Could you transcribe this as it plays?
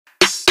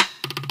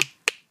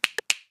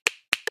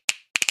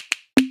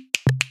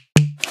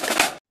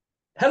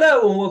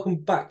Hello and welcome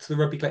back to the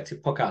Rugby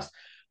Collective podcast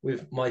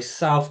with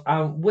myself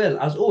and Will.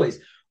 As always,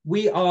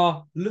 we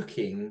are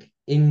looking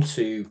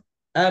into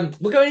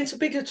we're going into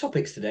bigger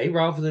topics today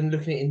rather than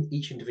looking at in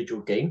each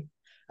individual game.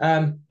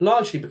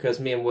 Largely because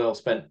me and Will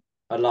spent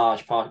a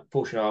large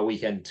portion of our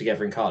weekend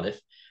together in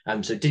Cardiff,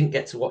 so didn't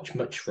get to watch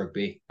much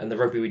rugby. And the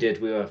rugby we did,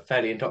 we were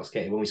fairly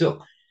intoxicated when we saw.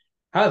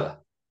 However,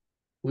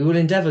 we will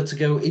endeavour to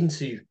go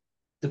into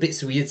the bits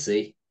that we did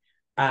see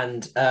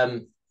and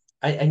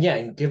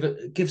and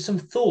give some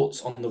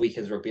thoughts on the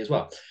weekend's rugby as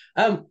well.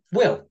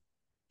 Will,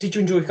 did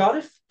you enjoy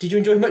Cardiff? Did you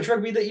enjoy much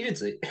rugby that you did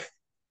see?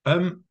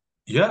 Um,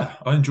 yeah,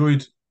 I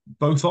enjoyed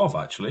both of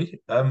actually.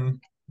 Don't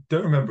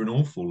remember an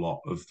awful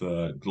lot of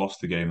the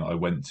Gloucester game that I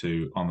went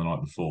to on the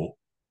night before.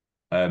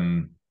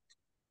 Um,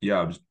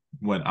 yeah,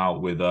 went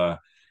out with the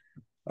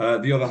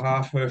other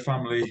half, her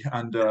family,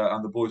 and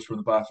the boys from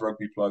the Bath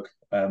Rugby Plug.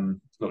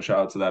 Little shout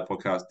out to their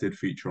podcast. Did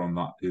feature on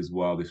that as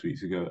well this week,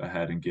 so go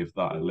ahead and give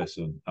that a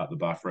listen at the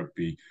Bath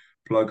Rugby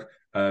Plug.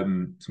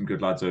 Some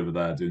good lads over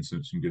there doing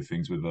some good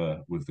things with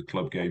the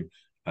club game,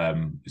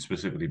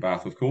 specifically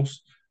Bath, of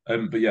course.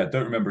 But yeah,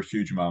 don't remember a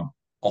huge amount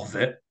of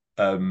it.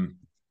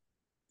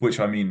 Which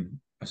I mean,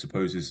 I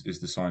suppose is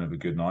the sign of a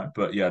good night.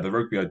 But yeah, the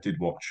rugby I did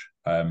watch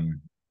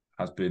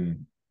has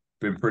been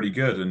pretty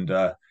good, and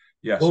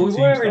yeah, Well, some we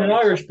teams were in an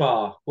started. Irish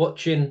bar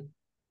watching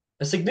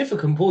a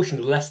significant portion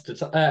of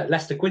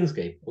Leicester Quins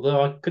game,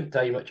 although I couldn't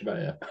tell you much about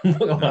it. I'm not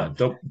gonna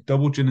No, lie.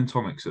 double gin and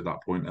tonics at that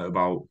point at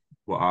about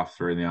what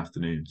 3:30 in the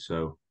afternoon.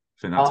 So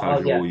I think that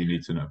tells you Yeah, all you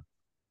need to know.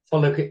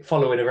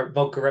 following a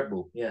vodka Red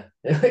Bull. Yeah,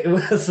 it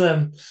was.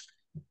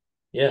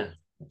 Yeah, it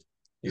was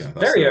Yeah, that's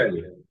very a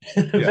early,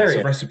 yeah, it's very a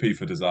early. recipe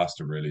for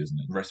disaster, really, isn't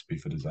it? Recipe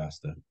for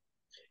disaster.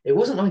 It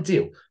wasn't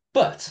ideal,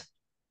 but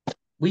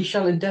we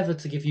shall endeavour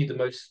to give you the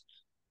most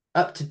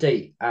up to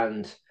date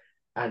and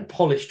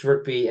polished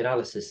rugby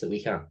analysis that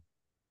we can,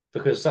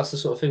 because that's the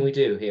sort of thing we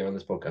do here on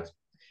this podcast.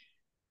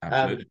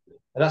 Absolutely.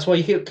 And that's why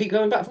you keep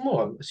going back for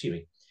more. I'm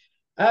assuming.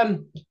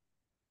 Um,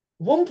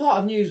 One part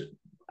of news,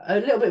 a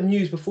little bit of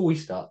news before we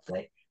start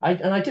today.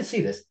 I did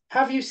see this.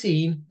 Have you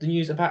seen the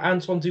news about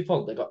Antoine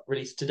Dupont that got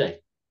released today?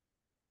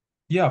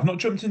 Yeah, I've not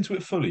jumped into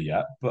it fully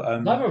yet,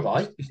 but Neither have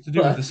I. it's to do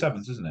with the But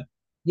sevens, isn't it?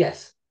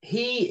 yes,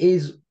 he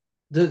is.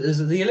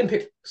 The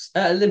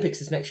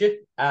Olympics is next year,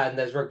 and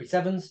there's rugby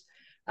sevens,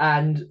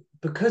 and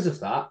because of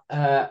that,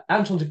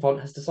 Antoine Dupont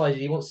has decided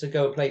he wants to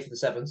go and play for the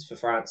sevens for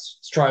France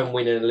to try and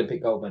win an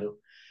Olympic gold medal.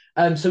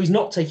 So he's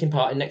not taking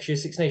part in next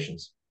year's Six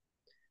Nations.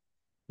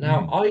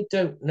 Now, Hmm. I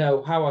don't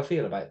know how I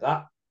feel about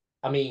that.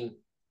 I mean,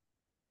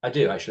 I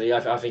do actually.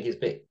 I think it's a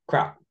bit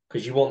crap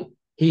because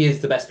he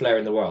is the best player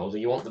in the world,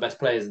 and you want the best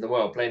players in the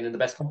world playing in the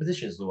best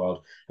competitions in the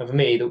world. And for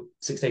me, the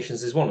Six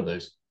Nations is one of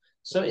those.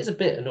 So it's a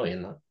bit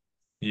annoying that.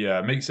 Yeah,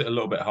 it makes it a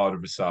little bit harder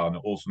for Sal, and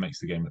it also makes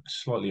the game look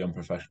slightly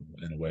unprofessional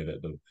in a way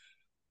that the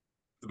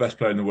best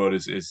player in the world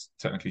is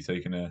technically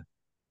taking a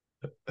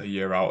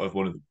year out of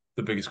one of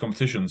the biggest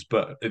competitions.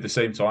 But at the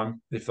same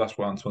time, if that's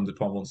what Antoine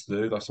Dupont wants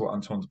to do, that's what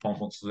Antoine Dupont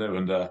wants to do.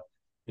 And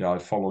yeah,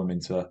 I'd follow him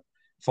into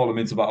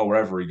battle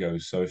wherever he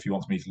goes. So if he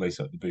wants me to lace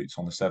up the boots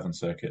on the seven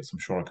circuits, I'm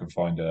sure I can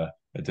find a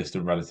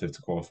distant relative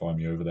to qualify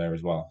me over there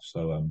as well.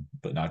 So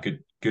but no,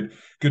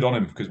 good on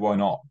him because why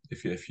not?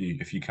 If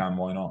you can,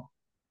 why not?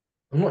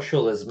 I'm not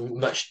sure there's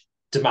much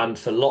demand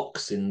for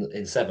locks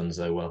in sevens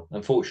though. Well,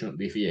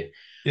 unfortunately for you,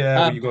 Yeah,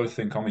 well, um, you got to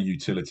think I'm a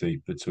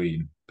utility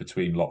between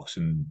locks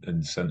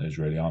and centres,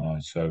 really, aren't I?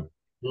 So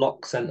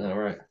lock centre,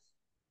 right?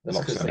 That's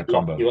lock because centre they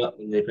lock combo. you up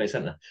when they play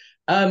centre.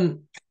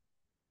 Um,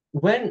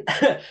 when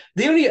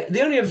the only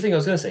other thing I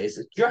was going to say is,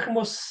 do you reckon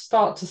we'll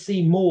start to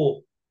see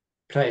more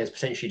players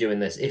potentially doing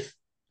this if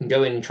can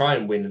go in and try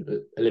and win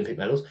Olympic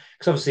medals?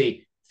 Because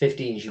obviously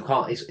 15s you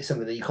can't it's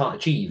something that you can't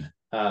achieve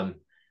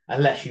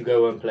unless you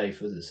go and play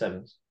for the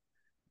sevens.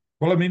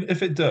 Well, I mean,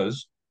 if it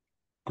does,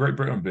 Great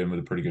Britain would be in with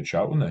a pretty good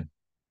shout, wouldn't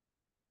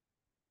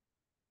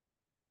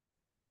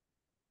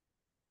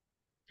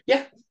they?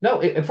 Yeah, no,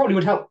 it probably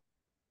would help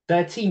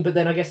their team, but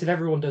then I guess if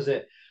everyone does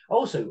it,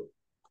 also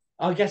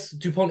I guess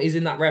Dupont is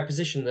in that rare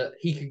position that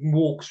he can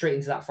walk straight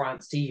into that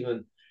France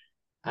team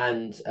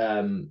and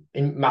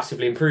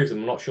massively improve them.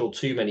 I'm not sure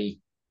too many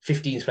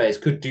 15s players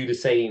could do the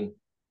same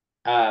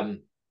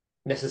um,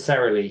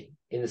 necessarily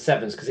in the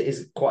sevens because it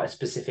is quite a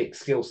specific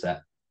skill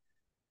set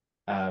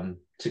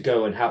to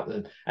go and help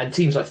them. And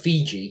teams like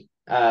Fiji,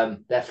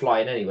 they're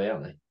flying anyway,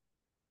 aren't they?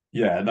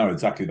 Yeah, no,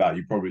 exactly that.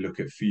 You probably look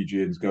at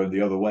Fijians going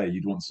the other way.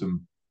 You'd want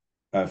some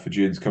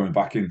Fijians coming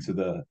back into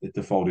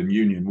the folding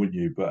union, wouldn't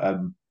you? But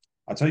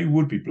I tell you, who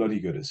would be bloody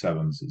good at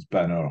sevens. It's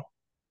Ben Earl.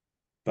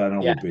 Ben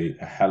Earl Yeah, would be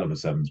a hell of a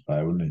sevens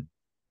player, wouldn't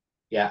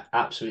yeah,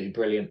 absolutely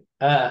brilliant.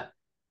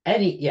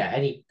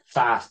 Any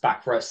fast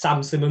back row,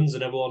 Sam Simmons,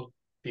 another one,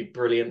 be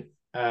brilliant.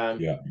 he?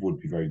 Yeah, would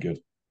be very good.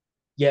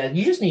 Yeah,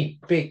 you just need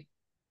big,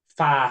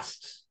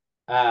 fast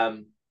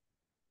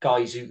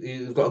guys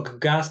who've got a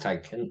good gas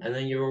tank, and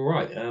then you're all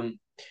right. And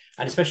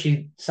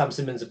especially Sam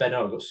Simmons and Ben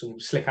have got some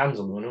slick hands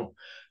on them and all.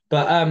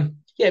 But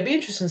yeah, it'd be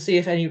interesting to see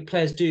if any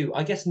players do.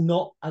 I guess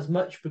not as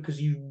much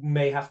because you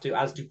may have to,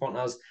 as Dupont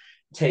has,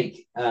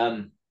 take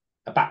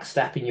a back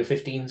step in your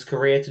 15s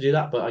career to do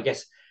that. But I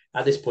guess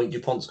at this point,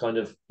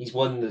 Dupont's he's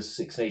won the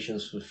Six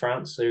Nations with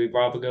France, so he'd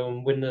rather go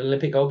and win an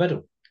Olympic gold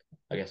medal,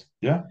 I guess.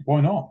 Yeah,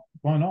 why not?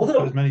 Why not? Put as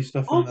Although, many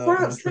stuff are in the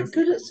France that trophy.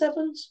 good at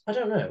sevens? I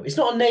don't know. It's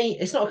not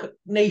a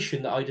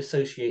nation that I'd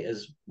associate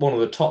as one of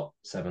the top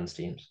sevens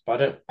teams,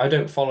 but I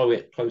don't follow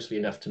it closely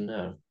enough to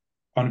know.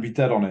 I'm going to be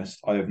dead honest.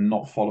 I have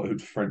not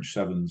followed French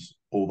sevens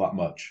all that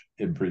much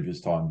in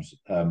previous times,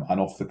 and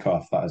off the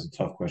cuff, that is a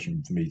tough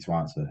question for me to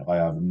answer. I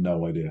have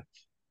no idea.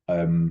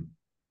 Um,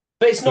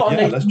 But it's but not a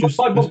yeah, nation. let's just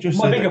My say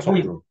they're bigger top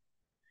point, draw.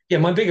 yeah,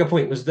 my bigger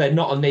point was they're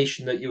not a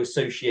nation that you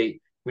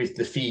associate with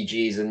the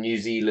Fijis and New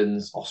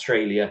Zealand's,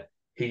 Australia,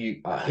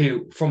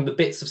 who from the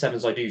bits of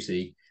sevens I do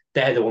see,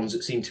 they're the ones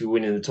that seem to be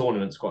winning the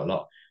tournaments quite a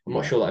lot. I'm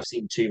not Yeah, sure that I've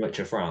seen too much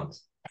of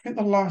France. I think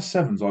the last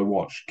sevens I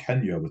watched,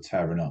 Kenya were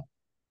tearing up.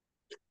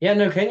 Yeah,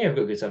 no, Kenya have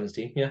got a good sevens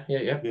team. Yeah, yeah,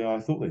 yeah. Yeah, I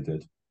thought they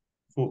did.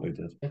 Thought they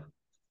did. Yeah.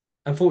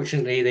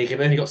 Unfortunately, they've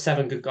only got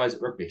seven good guys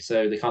at rugby,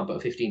 so they can't put a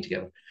 15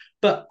 together.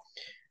 But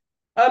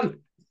um,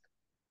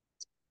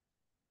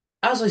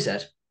 as I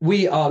said,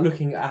 we are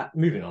looking at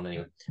moving on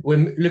anyway.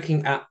 We're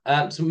looking at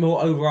some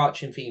more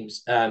overarching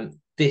themes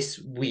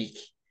this week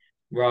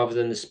rather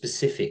than the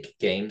specific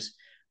games.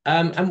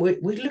 And we're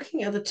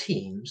looking at the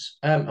teams,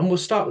 and we'll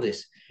start with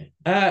this.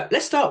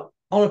 Let's start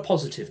on a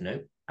positive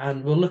note,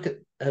 and we'll look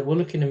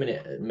in a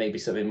minute at maybe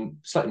something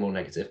slightly more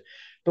negative.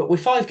 But we're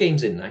 5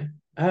 games in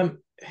now.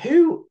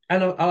 Who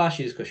and I'll ask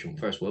you this question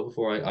first, Will,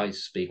 before I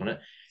speak on it.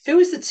 Who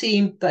is the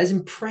team that has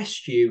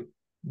impressed you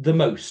the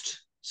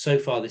most so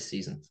far this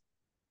season?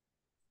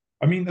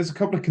 I mean, there's a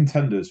couple of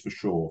contenders for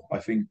sure. I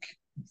think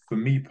for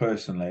me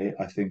personally,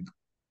 I think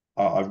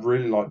I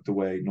really like the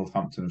way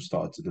Northampton have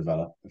started to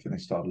develop. I think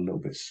they started a little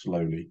bit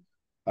slowly,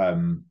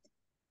 um,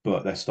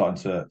 but they're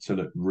starting to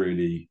look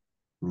really,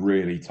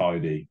 really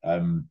tidy.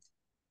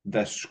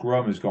 Their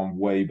scrum has gone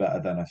way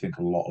better than I think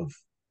a lot of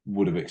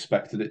would have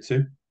expected it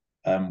to,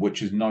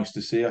 which is nice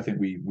to see. I think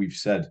we've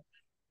said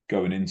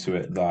going into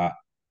it that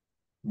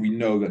we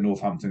know that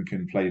Northampton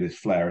can play this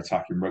flair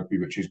attacking rugby,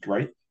 which is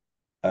great.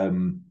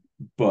 Um,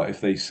 but if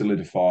they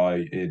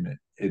solidify in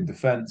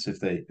defence, if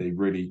they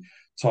really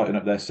tighten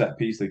up their set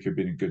piece, they could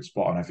be in a good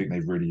spot. And I think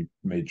they've really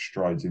made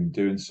strides in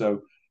doing so.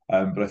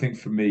 But I think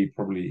for me,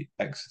 probably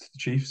Exeter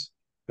Chiefs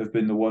have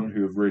been the one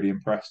who have really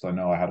impressed. I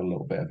know I had a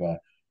little bit of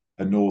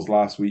a nose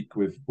last week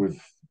with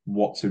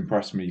what's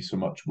impressed me so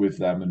much with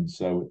them. And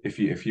so if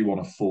you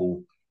want a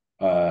full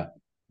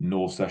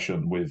North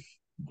session with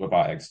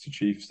about Exeter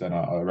Chiefs, then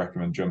I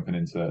recommend jumping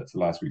into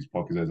last week's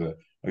pod because there's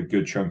a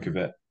good chunk of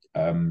it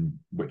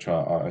which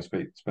I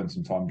spent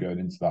some time going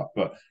into that.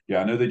 But yeah,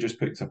 I know they just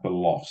picked up a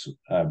loss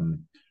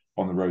on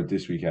the road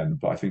this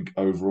weekend, but I think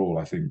overall,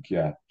 I think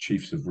yeah,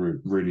 Chiefs have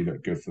really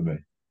looked good for me.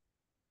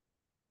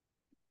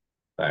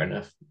 Fair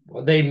enough.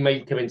 Well, they may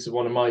come into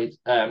one of my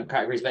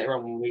categories later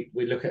on when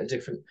we look at a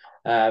different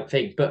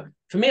thing. But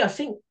for me, I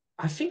think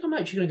I'm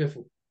actually going to go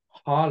for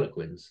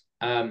Harlequins.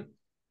 Now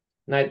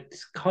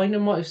it's kind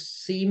of might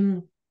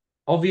seem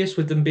obvious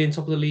with them being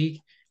top of the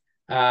league.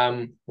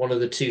 One of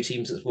the two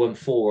teams that's won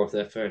 4 of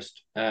their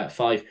first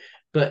 5.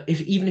 But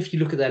even if you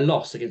look at their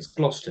loss against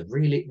Gloucester,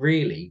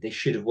 really, they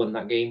should have won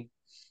that game.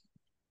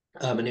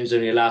 And it was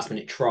only a last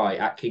minute try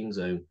at King's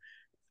Own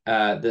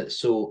that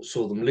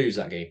saw them lose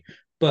that game.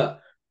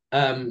 But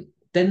then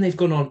they've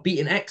gone on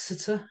beating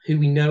Exeter, who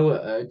we know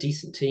are a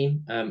decent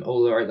team.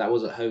 Although that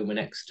was at home, and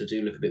Exeter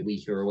do look a bit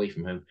weaker away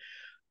from home.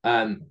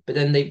 But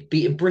then they've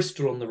beaten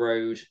Bristol on the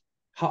road,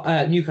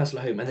 Newcastle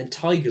at home, and then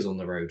Tigers on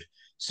the road.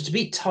 So to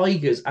beat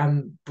Tigers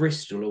and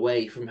Bristol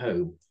away from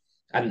home,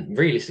 and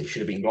realistically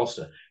should have been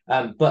Gloucester.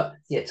 But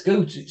yeah, to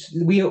go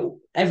to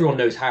everyone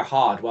knows how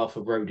hard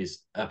Welford Road is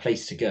a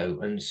place to go,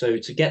 and so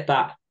to get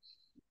that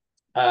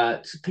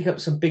to pick up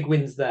some big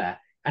wins there,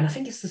 and I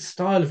think it's the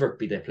style of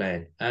rugby they're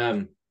playing.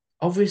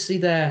 Obviously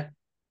they're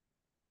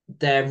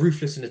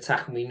ruthless in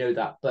attack, and we know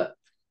that, but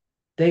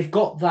they've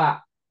got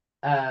that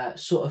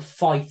sort of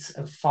fight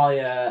and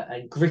fire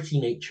and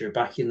gritty nature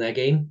back in their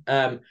game,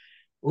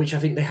 which I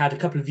think they had a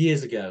couple of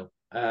years ago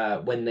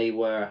when they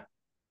were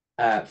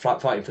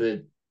fighting for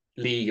the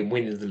league and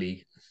winning the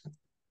league.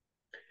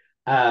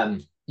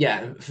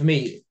 Yeah, for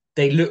me,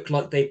 they look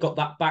like they've got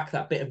that back,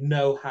 that bit of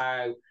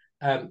know-how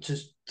to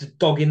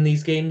dog in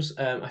these games.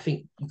 I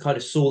think you kind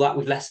of saw that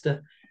with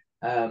Leicester.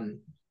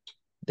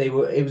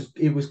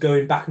 It was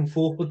going back and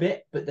forth a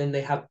bit, but then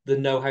they had the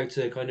know-how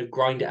to kind of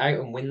grind it out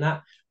and win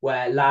that.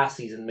 Where last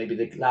season, maybe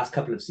the last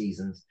couple of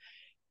seasons,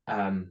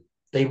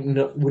 they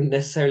wouldn't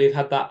necessarily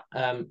have had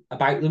that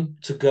about them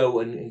to go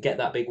and get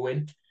that big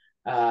win.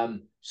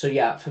 So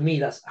yeah, for me,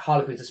 that's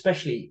Harlequins.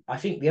 Especially, I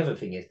think the other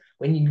thing is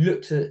when you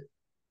looked at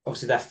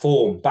obviously their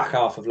form back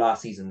half of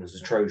last season was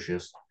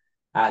atrocious,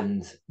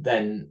 and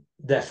then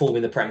their form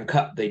in the Prem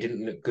Cup they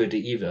didn't look good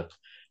either.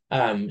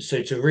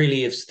 So to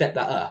really have stepped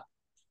that up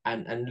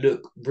and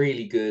look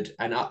really good,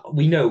 and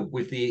we know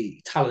with the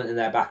talent in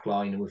their back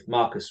line and with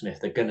Marcus Smith,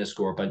 they're going to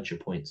score a bunch of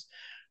points.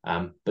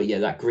 But yeah,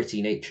 that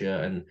gritty nature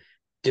and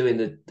doing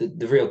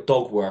the real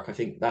dog work. I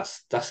think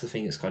that's the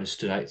thing that's kind of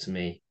stood out to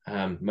me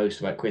most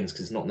about Quins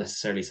because it's not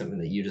necessarily something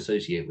that you'd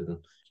associate with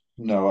them.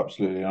 No,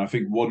 absolutely. And I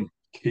think one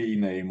key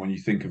name when you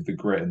think of the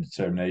grit and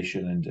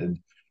determination and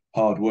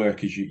hard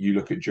work is you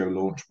look at Joe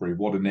Launchbury.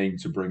 What a name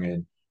to bring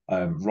in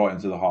right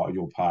into the heart of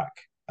your pack.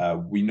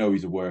 We know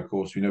he's a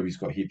workhorse. We know he's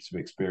got heaps of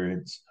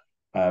experience.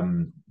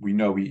 We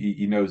know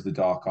he knows the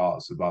dark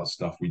arts about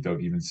stuff we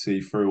don't even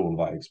see through all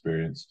of that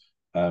experience.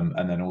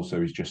 And then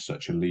also he's just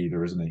such a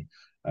leader, isn't he?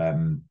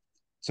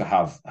 To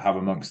have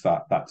amongst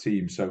that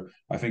team. So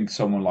I think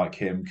someone like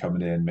him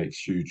coming in makes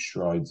huge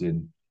strides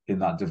in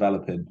that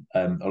developing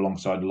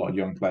alongside a lot of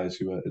young players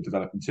who are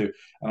developing too.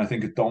 And I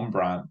think a Don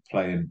Brandt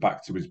playing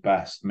back to his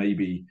best,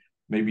 maybe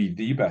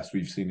the best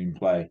we've seen him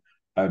play,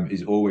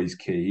 is always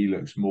key. He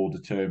looks more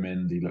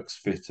determined. He looks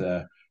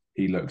fitter.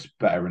 He looks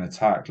better in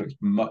attack. Looks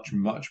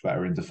much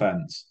better in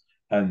defence.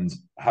 And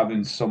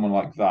having someone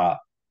like that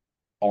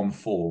on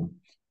form,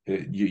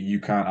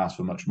 you can't ask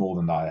for much more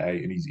than that at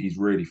 8. And he's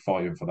really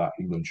fighting for that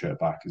England shirt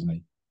back, isn't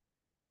he?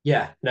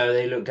 Yeah, no,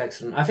 they looked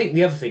excellent. I think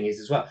the other thing is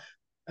as well,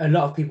 a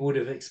lot of people would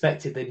have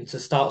expected them to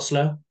start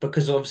slow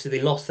because obviously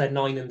they lost their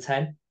 9 and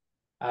 10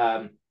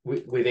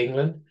 with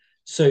England.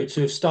 So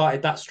to have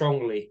started that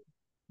strongly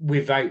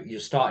without your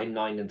starting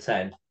 9 and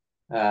 10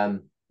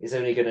 is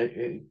only going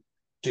to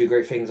do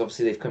great things.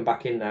 Obviously, they've come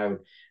back in now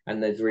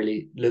and they've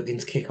really looking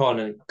to kick on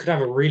and could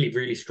have a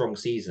really strong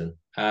season.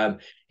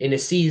 In a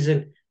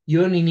season,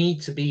 you only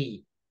need to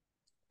be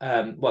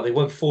well, they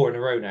won 4 in a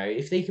row now.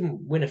 If they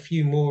can win a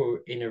few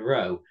more in a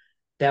row,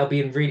 they'll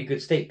be in really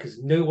good state because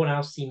no one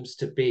else seems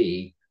to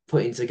be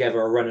putting together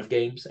a run of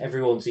games.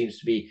 Everyone seems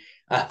to be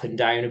up and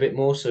down a bit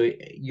more. So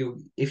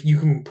if you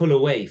can pull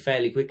away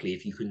fairly quickly,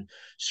 if you can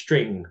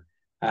string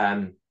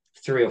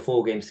 3 or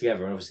 4 games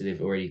together, and obviously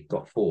they've already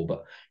got 4,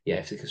 but yeah,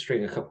 if they can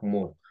string a couple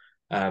more,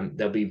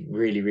 they'll be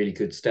really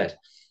good stead.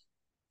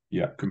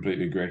 Yeah,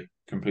 completely agree.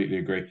 Completely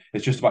agree.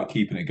 It's just about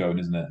keeping it going,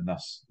 isn't it? And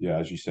that's, yeah,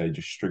 as you say,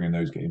 just stringing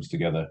those games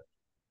together.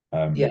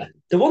 Yeah, Um,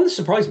 the one that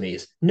surprised me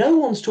is no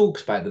one's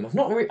talks about them.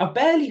 I've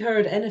barely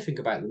heard anything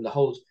about them. The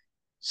whole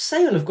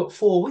Sale have got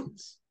 4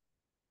 wins.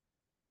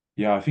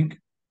 yeah, I think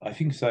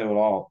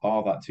Sale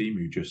are that team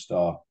who just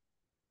are.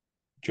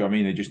 Do you know what I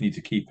mean? They just need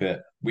to keep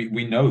it.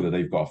 We know that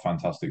they've got a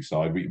fantastic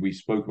side. We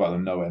spoke about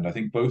them no end. I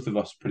think both of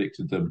us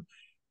predicted them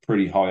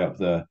pretty high up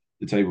the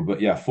table.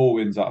 But yeah, 4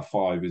 wins out of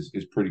 5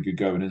 is pretty good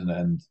going, isn't it?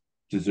 And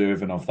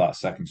deserving of that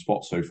second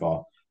spot so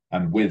far.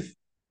 And Yeah,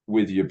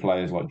 with your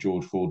players like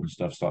George Ford and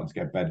stuff starting to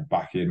get bedded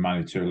back in,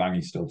 Manu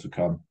Tuolangi still to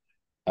come.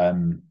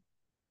 Um,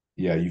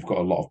 yeah, you've got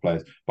a lot of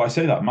players. But I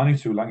say that Manu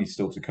Tuolangi's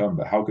still to come.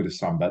 But how good has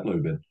Sam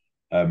Bedlow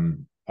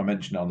been? I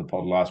mentioned it on the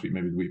pod last week,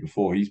 maybe the week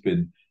before. He's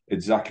been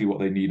exactly what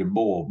they need and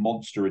more.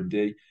 Monster in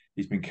D.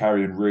 He's been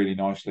carrying really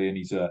nicely, and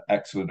he's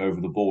excellent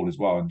over the ball as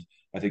well. And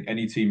I think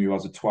any team who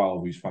has a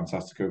 12 who's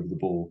fantastic over the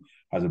ball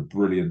has a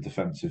brilliant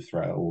defensive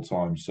threat at all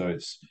times. So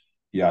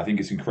yeah, I think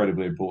it's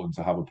incredibly important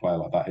to have a player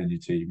like that in your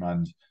team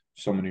and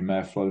someone who may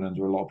have flown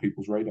under a lot of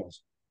people's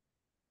radars.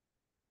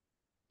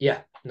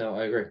 yeah, no,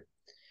 I agree.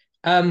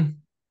 Um,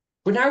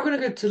 we're now going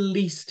to go to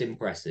least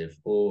impressive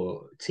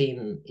or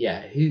team.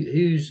 Yeah,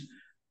 who's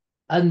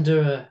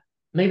under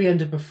maybe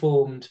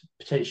underperformed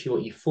potentially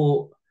what you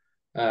thought,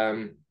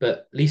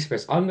 but least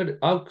impressive.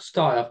 I'll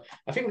start off.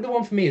 I think the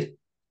one for me is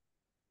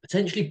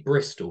potentially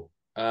Bristol.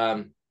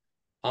 Yeah,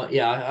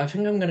 I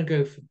think I'm going to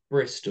go for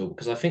Bristol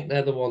because I think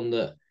they're the one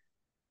that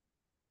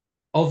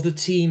of the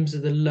teams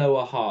of the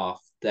lower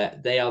half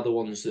that they are the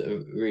ones that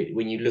are really,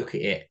 when you look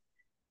at it,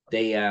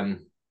 they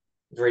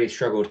really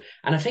struggled.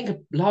 And I think a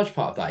large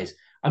part of that is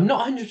I'm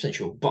not 100%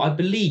 sure, but I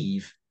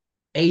believe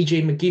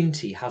AJ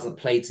McGinty hasn't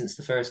played since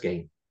the first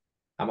game.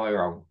 Am I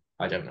wrong?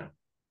 I don't know.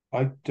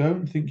 I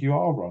don't think you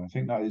are wrong. I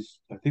think that is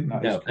No, and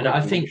I correct.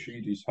 I think think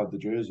Sheedy's had the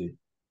jersey.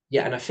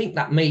 yeah, and I think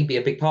that may be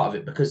a big part of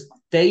it because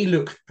they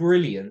looked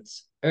brilliant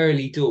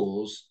early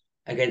doors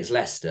against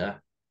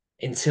Leicester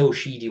until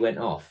Sheedy went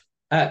off.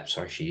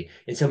 Sorry, Sheedy,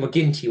 until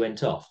McGinty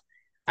went off.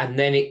 And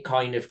then it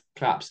kind of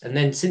collapsed. And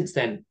then since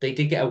then, they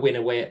did get a win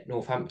away at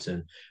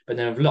Northampton, but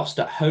then have lost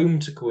at home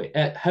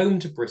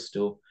to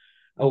Bristol,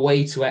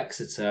 away to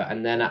Exeter,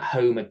 and then at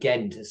home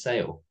again to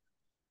Sale.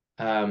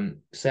 So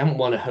they haven't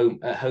won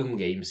a home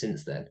game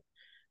since then.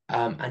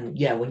 And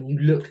yeah, when you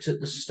looked at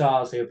the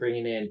stars they were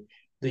bringing in,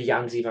 the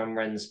Janzi van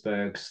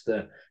Rensburgs,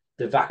 the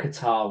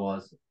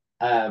Vakatawas,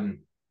 um,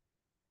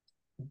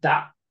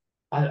 that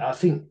I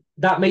think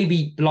that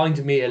maybe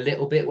blinded me a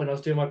little bit when I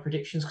was doing my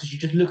predictions because you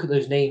just look at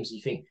those names and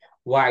you think,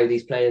 wow,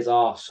 these players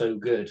are so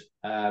good.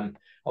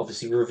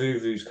 Obviously,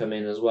 Ravuvu's come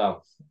in as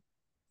well.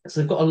 So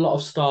they've got a lot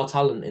of star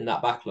talent in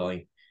that back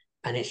line.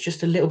 And it's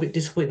just a little bit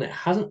disappointing that it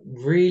hasn't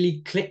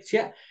really clicked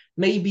yet.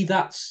 Maybe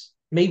that's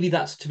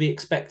to be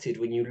expected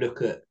when you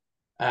look at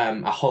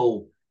a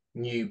whole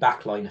new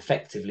backline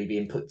effectively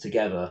being put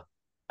together.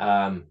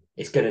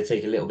 It's going to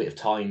take a little bit of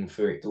time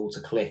for it all to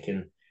click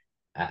and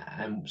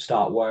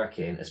start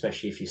working,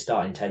 especially if you're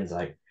starting tens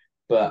out.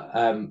 But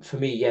for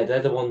me, yeah,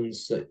 they're the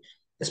ones that,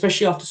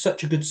 especially after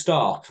such a good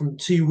start from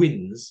 2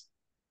 wins,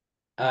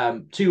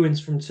 two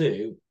wins from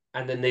two,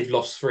 and then they've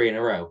lost three in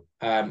a row.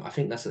 I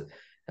think that's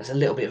a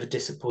little bit of a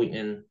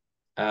disappointing,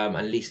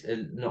 at least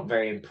not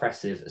very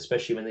impressive,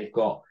 especially when they've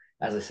got,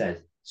 as I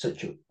said,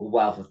 such a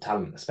wealth of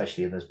talent,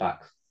 especially in those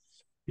backs.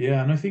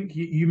 Yeah, and I think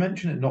you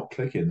mentioned it not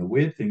clicking. The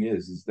weird thing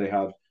is they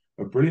had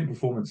a brilliant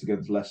performance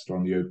against Leicester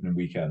on the opening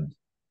weekend,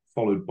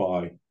 followed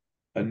by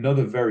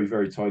another very,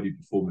 very tidy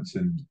performance,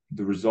 and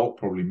the result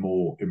probably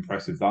more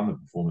impressive than the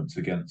performance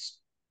against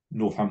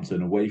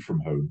Northampton away from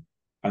home.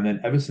 And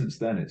then ever since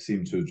then, it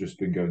seemed to have just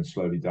been going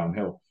slowly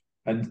downhill.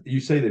 And you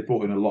say they've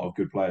brought in a lot of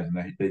good players,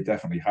 and they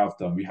definitely have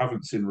done. We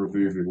haven't seen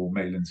Ravuvi or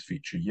Malin's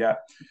feature yet.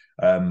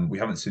 We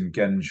haven't seen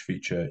Genge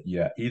feature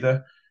yet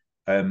either.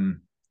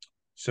 Um,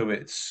 so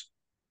it's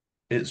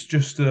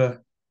just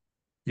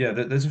yeah,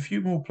 there's a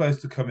few more players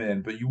to come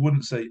in, but you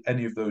wouldn't say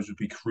any of those would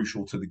be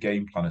crucial to the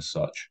game plan as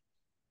such.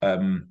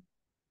 Um,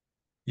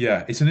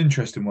 yeah, it's an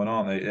interesting one,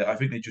 aren't they? I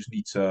think they just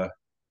need to.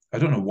 I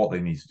don't know what they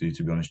need to do,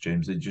 to be honest,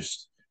 James. They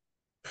just.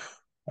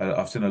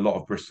 I've seen a lot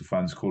of Bristol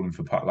fans calling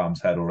for Pat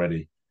Lam's head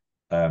already,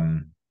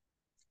 um,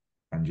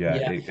 and yeah,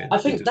 Yeah, it, it, I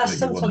it think does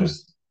make you wonder.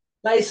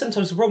 that is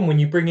sometimes the problem when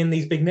you bring in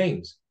these big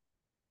names.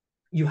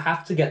 You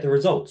have to get the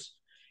results.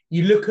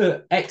 You look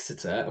at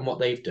Exeter and what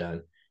they've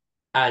done,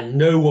 and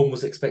no one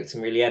was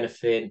expecting really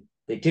anything.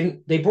 They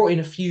didn't. They brought in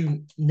a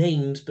few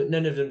names, but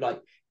none of them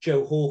like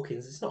Joe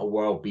Hawkins. It's not a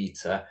world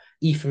beater.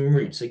 Ethan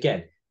Roots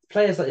again.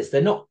 Players like this,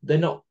 they're not. They're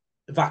not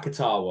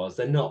Vakatawas.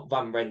 They're not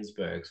Van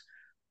Rensburgs.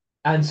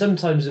 And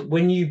sometimes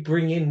when you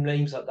bring in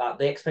names like that,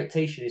 the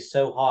expectation is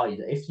so high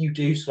that if you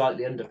do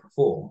slightly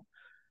underperform,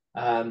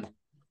 um,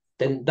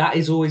 then that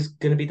is always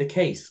going to be the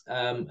case.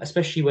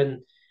 Especially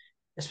when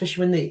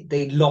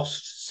they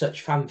lost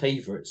such fan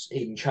favourites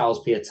in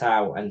Charles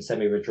Piatau and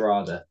Semi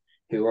Radradra,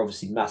 who are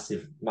obviously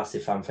massive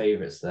fan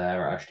favourites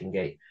there at Ashton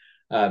Gate.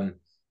 Um,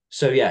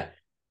 so yeah,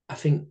 I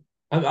think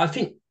I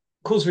think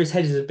calls for his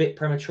head is a bit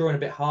premature and a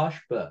bit harsh,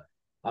 but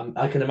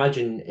I can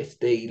imagine if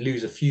they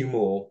lose a few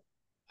more,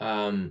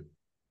 um,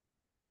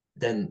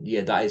 then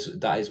yeah, that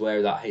is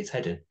where that he's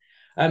heading.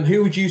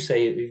 Who would you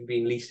say you've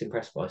been least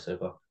impressed by so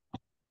far?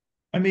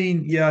 I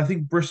mean, yeah, I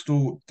think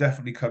Bristol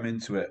definitely come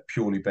into it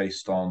purely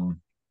based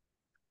on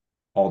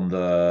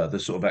the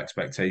sort of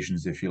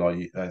expectations, if you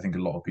like. I think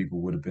a lot of people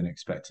would have been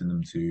expecting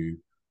them to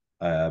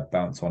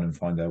bounce on and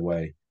find their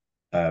way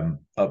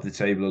up the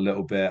table a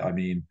little bit. I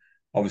mean,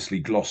 obviously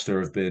Gloucester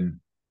have been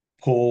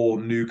poor,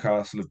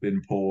 Newcastle have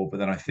been poor, but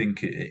then I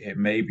think it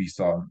may be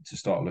starting to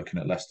start looking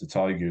at Leicester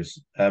Tigers.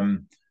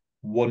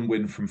 One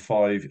win from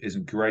five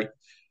isn't great.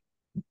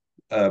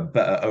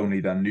 Better only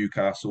than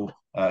Newcastle,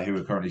 who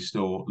are currently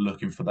still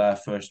looking for their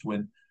first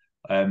win.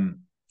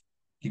 Um,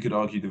 you could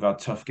argue they've had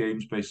tough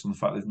games based on the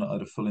fact they've not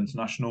had a full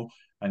international,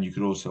 and you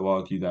could also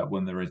argue that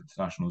when their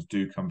internationals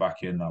do come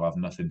back in, they'll have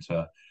nothing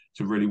to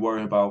really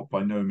worry about.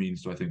 By no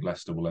means do I think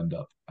Leicester will end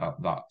up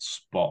at that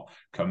spot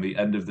come the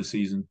end of the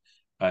season.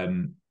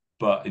 Um,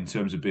 but in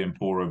terms of being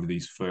poor over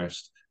these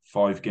first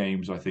five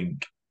games, I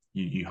think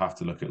you have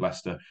to look at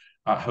Leicester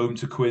at home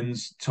to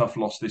Quins. Tough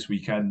loss this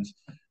weekend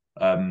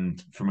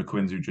from a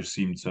Quins who just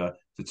seem to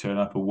turn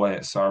up. Away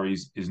at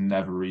Sarries is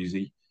never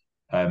easy.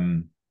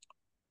 Um,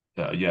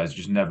 yeah, it's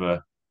just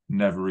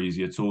never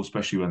easy at all,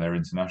 especially when their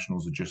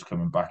internationals are just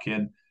coming back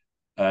in.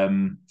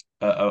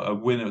 A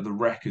win at the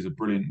Wreck is a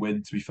brilliant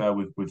win, to be fair,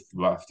 with the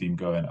Bath team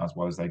going as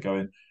well as they're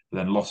going. But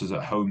then losses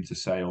at home to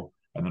Sale,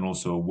 and then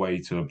also away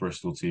to a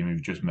Bristol team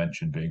who've just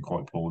mentioned being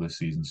quite poor this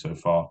season so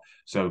far.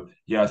 So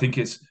yeah, I think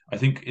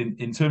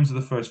in terms of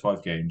the first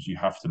five games, you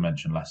have to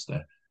mention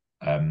Leicester.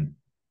 Um,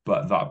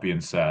 but that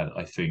being said,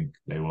 I think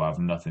they will have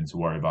nothing to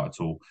worry about at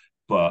all.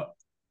 But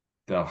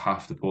they'll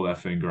have to pull their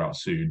finger out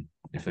soon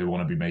if they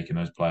want to be making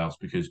those playoffs,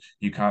 because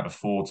you can't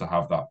afford to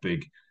have that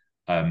big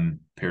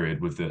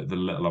period with the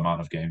little amount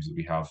of games that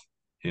we have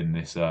in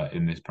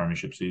this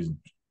Premiership season.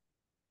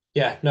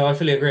 Yeah, no, I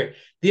fully agree.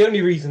 The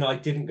only reason I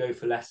didn't go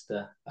for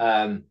Leicester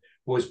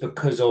was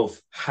because of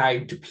how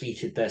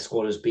depleted their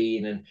squad has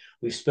been, and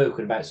we've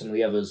spoken about some of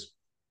the other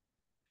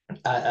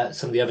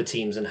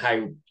teams, and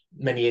how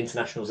many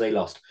internationals they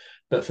lost.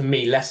 But for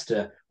me,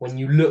 Leicester, when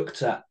you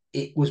looked at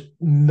it, was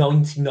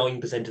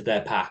 99% of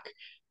their pack,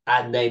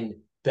 and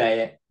then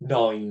their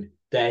nine,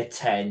 their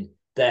 10,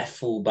 their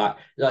fullback.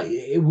 Like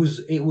it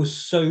was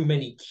so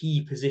many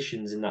key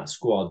positions in that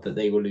squad that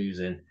they were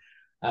losing.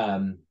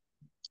 Um,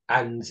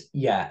 and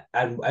yeah,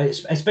 and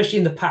especially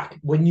in the pack,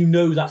 when you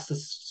know that's the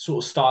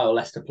sort of style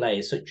Leicester play,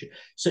 is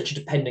such a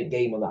dependent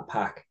game on that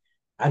pack,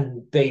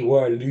 and they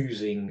were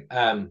losing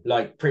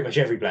like pretty much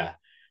every player.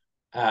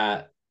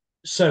 Uh,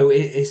 so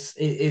it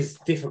is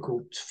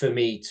difficult for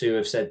me to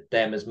have said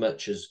them as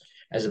much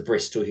as a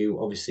Bristol,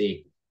 who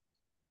obviously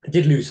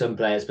did lose some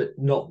players, but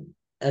not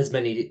as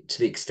many to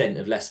the extent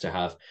of Leicester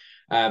have.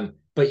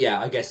 But yeah,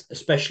 I guess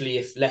especially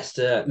if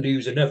Leicester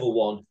lose another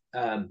one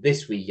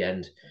this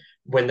weekend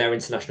when their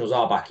internationals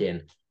are back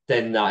in,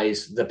 then that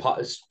is the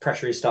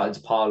pressure is starting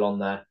to pile on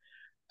there.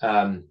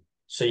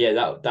 So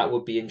yeah, that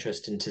would be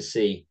interesting to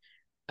see.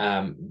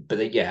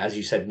 But yeah, as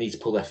you said, need to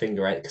pull their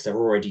finger out because they're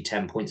already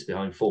 10 points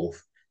behind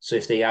fourth. So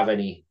if they have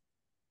any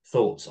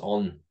thoughts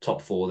on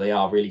top four. They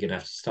are really going to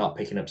have to start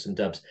picking up some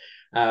dubs.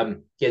 Yeah,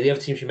 the other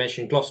teams you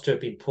mentioned, Gloucester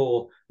have been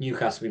poor,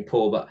 Newcastle have been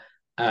poor, but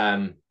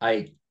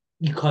I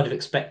you kind of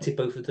expected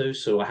both of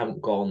those, so I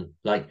haven't gone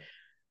like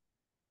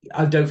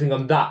I don't think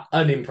I'm that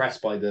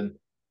unimpressed by them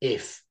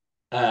if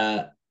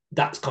uh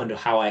that's kind of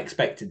how I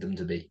expected them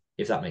to be,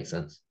 if that makes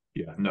sense.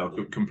 Yeah, no,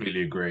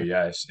 completely agree.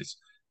 Yeah,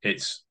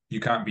 it's you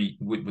can't be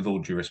with all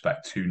due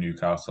respect to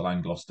Newcastle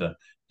and Gloucester,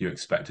 you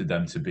expected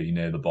them to be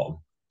near the bottom,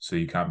 so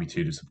you can't be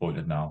too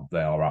disappointed now.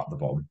 They are at the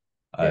bottom.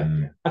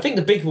 Yeah. I think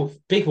the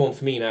big one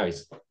for me now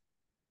is,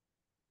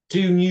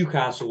 do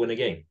Newcastle win a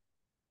game?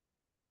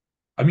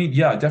 I mean,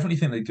 yeah, I definitely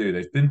think they do.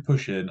 They've been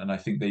pushing, and I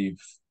think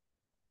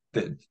to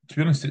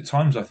be honest, at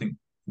times I think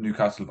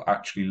Newcastle have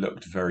actually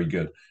looked very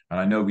good. And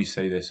I know we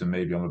say this, and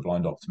maybe I'm a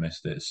blind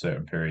optimist at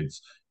certain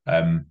periods.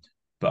 Um,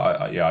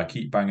 but yeah, I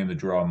keep banging the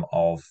drum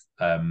of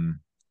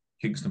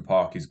Kingston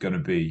Park is going to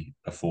be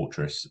a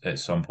fortress at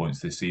some points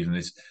this season.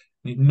 It's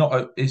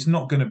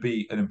not going to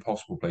be an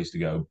impossible place to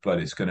go, but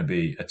it's going to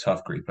be a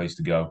tough, gritty place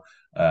to go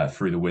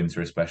through the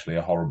winter, especially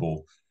a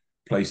horrible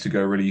place to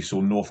go. Really, you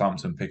saw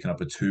Northampton picking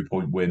up a 2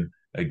 point win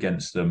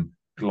against them.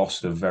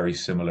 Gloucester very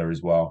similar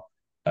as well,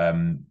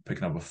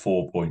 picking up a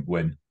 4 point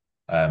win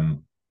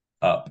um,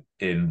 up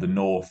in the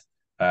north.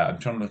 I'm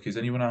trying to look. Has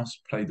anyone else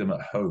played them at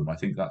home? I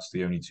think that's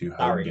the only two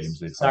home games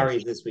they've had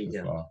Sorry, this so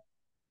weekend. far.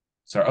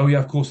 So, oh yeah,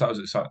 of course that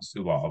was at.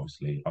 Well,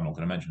 obviously, I'm not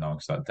going to mention that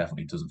because that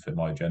definitely doesn't fit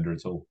my agenda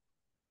at all.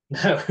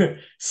 No,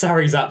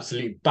 Sarri's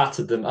absolutely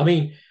battered them. I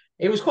mean,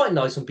 it was quite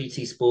nice on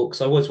BT Sport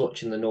because I was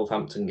watching the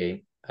Northampton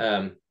game.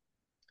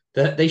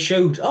 That they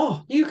showed,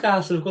 oh,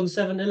 Newcastle have gone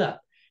 7-0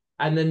 up,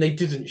 and then they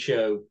didn't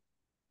show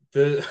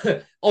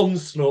the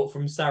onslaught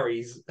from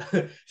Sarri's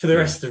for the Yeah,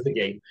 rest of the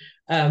game.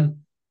 Um,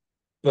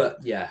 but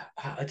yeah,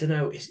 I don't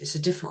know. It's a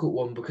difficult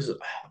one because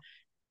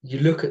you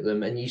look at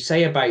them and you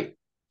say about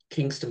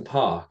Kingston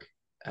Park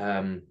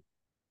um,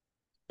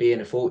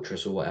 being a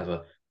fortress or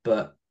whatever,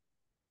 but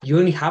you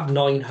only have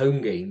 9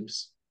 home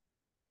games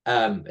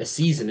a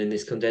season in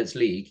this condensed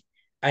league,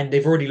 and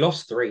they've already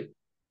lost 3. yeah.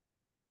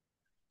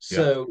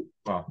 So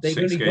Well, they've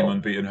six only game got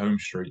unbeaten home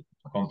streak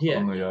yeah,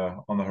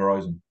 on the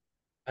horizon.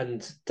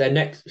 and their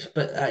next.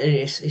 But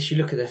if you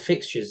look at their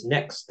fixtures,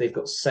 next they've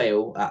got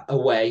Sale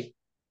away,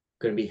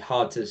 going to be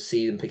hard to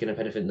see them picking up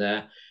anything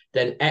there.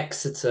 Then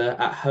Exeter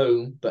at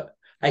home, but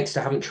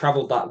Exeter haven't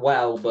travelled that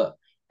well, but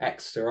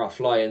Exeter are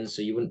flying,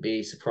 so you wouldn't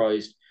be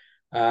surprised.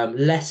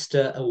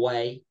 Leicester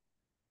away,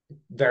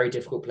 very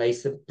difficult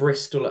place. Then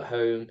Bristol at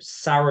home,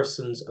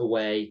 Saracens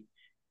away,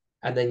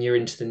 and then you're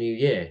into the new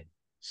year.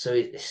 So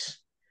it's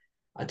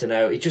I don't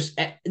know. It just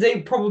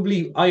they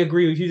probably I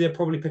agree with you. They'll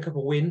probably pick up a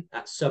win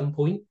at some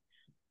point,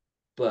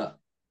 but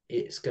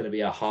it's going to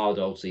be a hard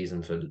old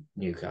season for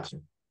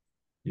Newcastle.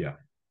 Yeah,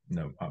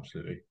 no,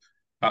 absolutely,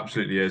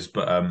 absolutely is.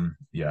 But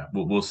yeah,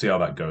 we'll see how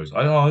that goes.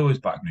 I always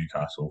back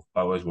Newcastle.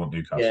 I always want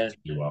Newcastle Yeah, to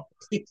do well.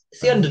 it's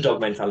the Um,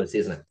 underdog mentality,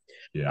 isn't it?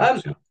 yeah, Um,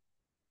 absolutely.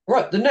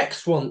 right. The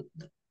next one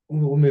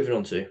we're moving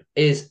on to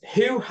is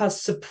who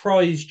has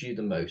surprised you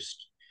the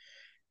most?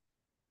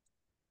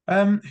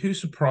 Who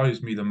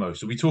surprised me the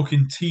most? Are we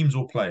talking teams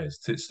or players?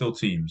 It's still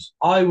teams.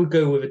 I would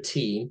go with a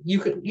team. You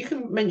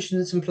can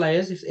mention some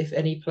players if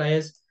any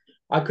players.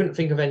 I couldn't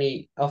think of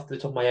any off the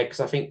top of my head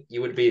because I think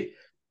you would be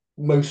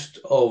most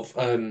of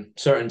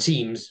certain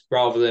teams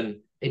rather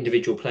than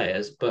individual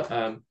players. But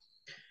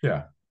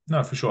Yeah,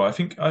 no, for sure. I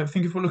think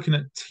if we're looking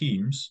at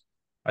teams,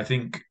 I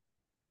think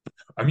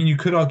I mean you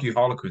could argue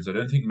Harlequins. I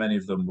don't think many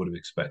of them would have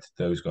expected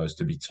those guys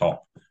to be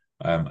top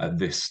at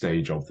this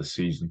stage of the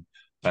season.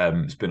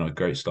 It's been a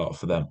great start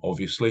for them,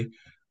 obviously.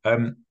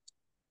 Um,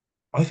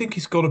 I think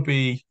it's got to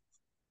be.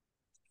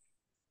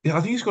 Yeah,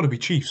 I think it's got to be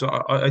Chiefs.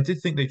 I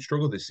did think they'd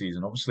struggle this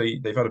season. Obviously,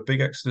 they've had a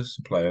big exodus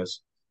of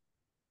players.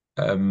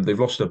 They've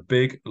lost a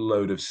big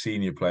load of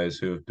senior players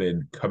who have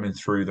been coming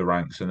through the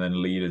ranks and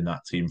then leading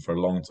that team for a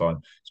long time,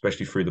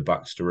 especially through the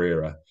Baxter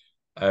era.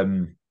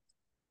 Um,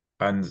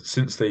 and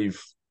since they've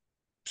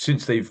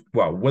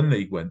well, when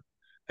they went,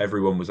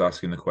 everyone was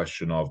asking the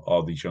question of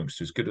are these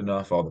youngsters good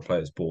enough? Are the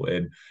players brought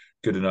in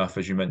good enough?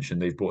 As you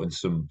mentioned, they've brought in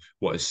some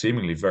what is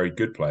seemingly very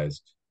good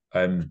players.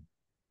 Um,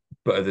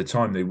 but at the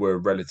time they were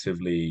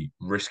relatively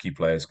risky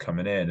players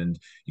coming in and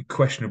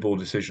questionable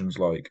decisions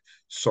like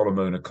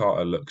Solomon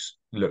Akata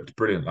looked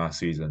brilliant last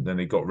season. Then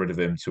they got rid of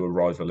him to a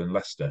rival in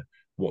Leicester.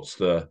 What's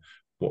the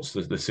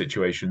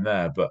situation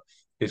there? But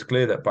it's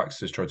clear that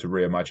Baxter's tried to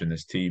reimagine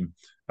this team,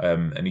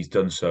 and he's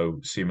done so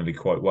seemingly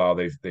quite well.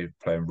 They've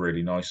playing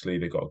really nicely.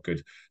 They've got a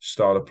good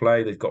style of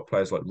play. They've got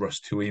players like Russ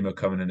Tuima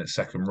coming in at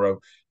second row,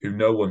 who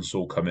no one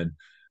saw coming.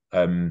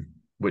 Um,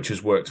 which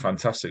has worked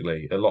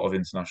fantastically. A lot of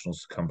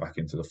internationals come back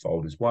into the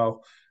fold as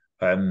well.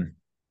 Um,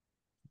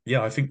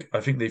 yeah, I think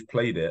they've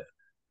played it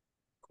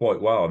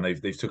quite well, and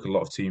they've took a lot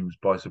of teams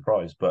by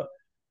surprise. But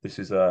this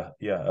is a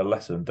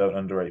lesson.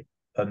 Don't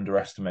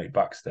underestimate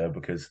Baxter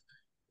because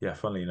yeah,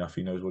 funnily enough,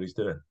 he knows what he's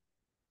doing.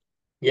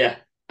 yeah,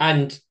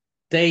 and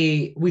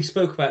we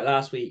spoke about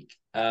last week.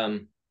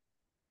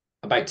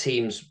 about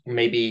teams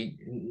maybe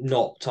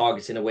not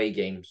targeting away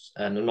games.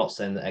 And I'm not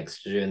saying that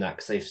Exeter are doing that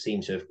because they've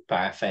seemed to have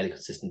got a fairly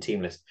consistent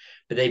team list,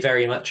 but they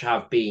very much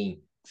have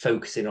been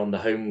focusing on the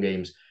home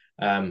games.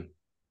 Um,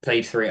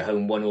 Played three at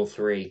home, won all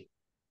three,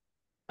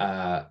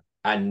 uh,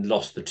 and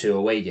lost the two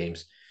away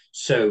games.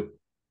 So,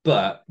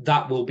 but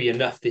that will be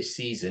enough this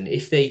season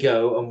if they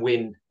go and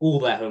win all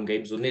their home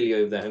games or nearly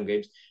over their home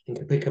games and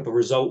can pick up a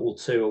result or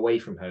two away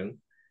from home.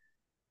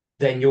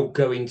 Then you're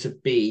going to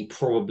be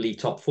probably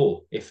top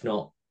four, if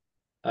not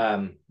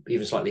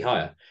even slightly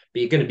higher. But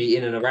you're going to be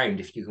in and around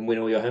if you can win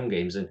all your home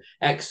games. And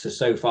Exeter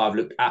so far have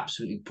looked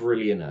absolutely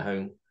brilliant at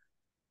home,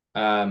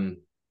 and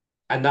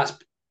that's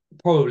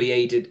probably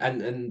aided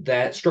and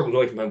their struggles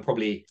away from home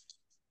probably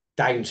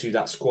down to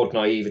that squad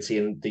naivety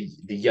and the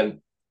young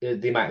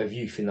the amount of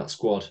youth in that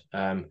squad.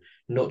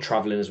 Not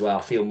travelling as well,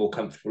 feel more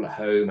comfortable at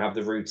home, have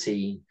the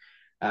routine,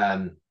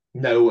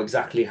 know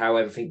exactly how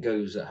everything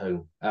goes at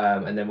home,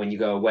 and then when you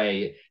go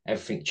away,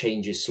 everything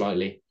changes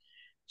slightly.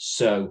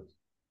 So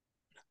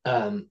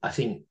I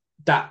think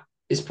that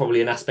is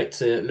probably an aspect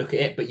to look at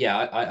it. But yeah,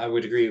 I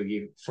would agree with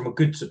you. From a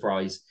good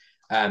surprise,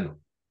 um,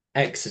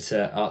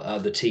 Exeter are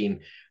the team.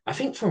 I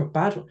think from a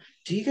bad one,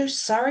 do you go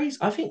Sarries?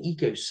 I think you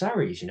go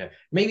Sarries,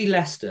 Maybe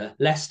Leicester.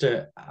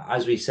 Leicester,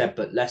 as we said,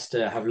 but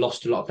Leicester have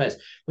lost a lot of players.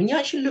 When you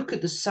actually look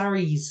at the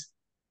Sarries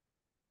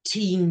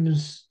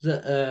teams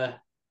that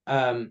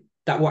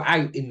were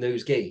out in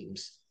those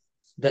games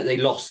that they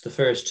lost the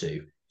first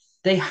two,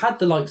 they had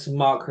the likes of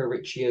Marco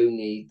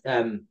Riccioni,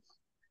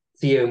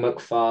 Theo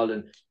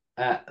McFarlane,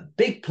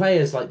 big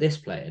players like this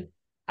playing,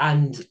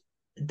 and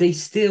they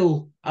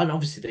still, and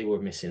obviously they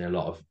were missing a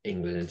lot of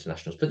England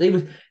internationals, but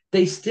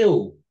they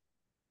still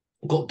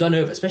got done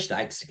over, especially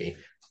that Exeter game.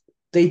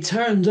 They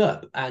turned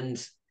up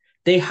and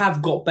they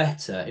have got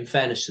better. In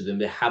fairness to them,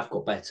 they have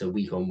got better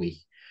week on week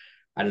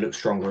and look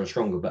stronger and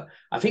stronger. But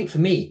I think for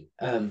me,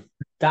 that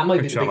might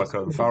You be the sound like biggest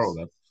Owen Farrell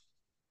difference.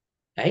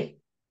 then. Eh?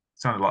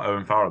 Sounded like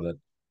Owen Farrell then.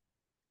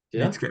 Need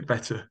Yeah, to get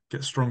better,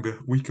 get stronger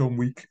week on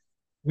week.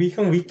 week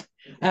on week.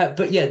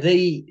 But yeah,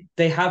 they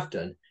have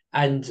done,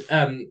 and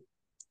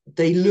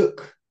they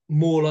look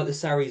more like the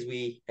Saris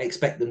we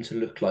expect them to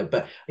look like.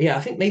 But yeah,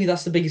 I think maybe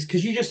that's the biggest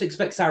because you just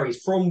expect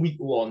Saris from week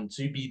one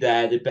to be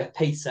there, the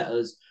pace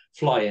setters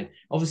flying.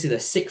 Obviously, they're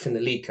sixth in the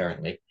league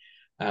currently,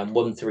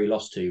 won three,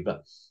 lost two,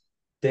 but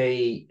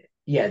they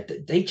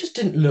they just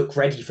didn't look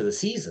ready for the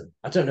season.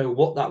 I don't know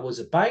what that was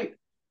about.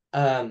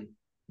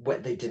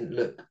 What they didn't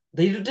look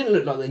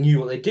like they knew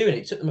what they're doing.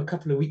 It took them a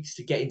couple of weeks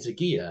to get into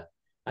gear,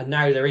 and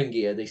now they're in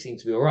gear. They seem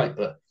to be all right,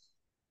 but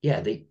yeah,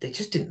 they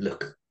just didn't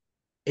look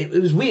it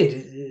was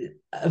weird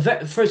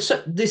for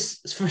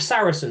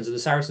Saracens and the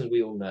Saracens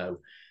we all know.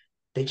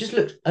 They just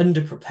looked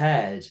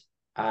underprepared,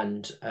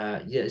 and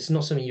yeah, it's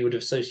not something you would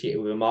have associated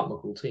with a Mark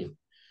McCall team.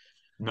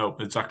 No,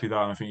 exactly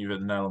that. And I think you've hit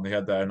the nail on the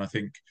head there. And I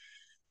think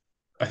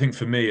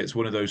for me, it's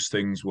one of those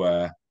things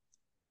where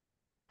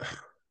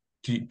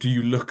do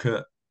you look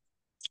at?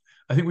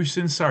 I think we've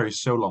seen Sarri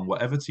so long.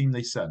 Whatever team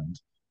they send,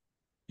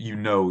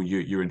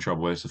 you're in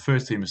trouble. Whether it's the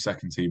first team, a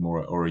second team,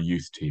 or a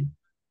youth team.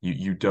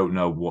 You don't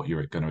know what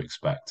you're going to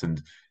expect. And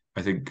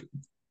I think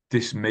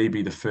this may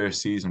be the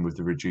first season with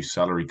the reduced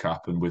salary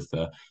cap and with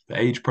the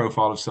age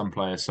profile of some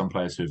players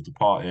who have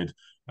departed,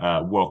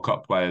 World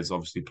Cup players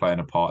obviously playing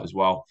a part as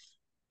well,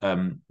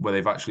 where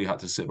they've actually had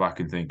to sit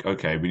back and think,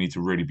 okay, we need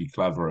to really be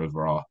clever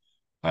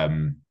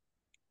um,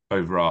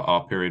 over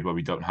our period where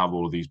we don't have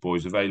all of these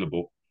boys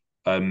available.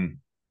 Um,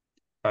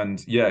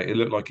 and yeah, it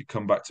looked like it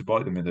come back to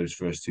bite them in those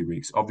first 2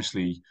 weeks.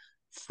 Obviously,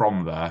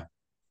 from there,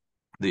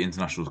 the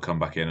internationals come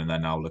back in and they're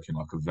now looking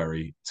like a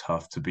very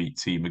tough to beat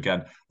team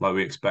again, like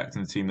we expect,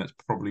 and a team that's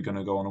probably going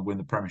to go on and win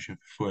the Premiership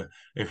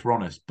if we're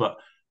honest. But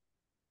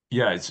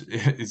yeah,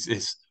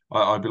 it's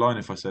I'd be lying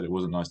if I said it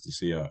wasn't nice to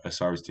see a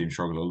Sarries team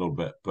struggle a little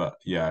bit. But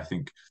yeah, I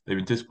think they've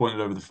been disappointed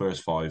over the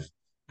first five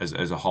as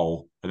a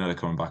whole. I know they're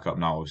coming back up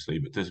now, obviously,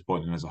 but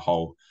disappointing as a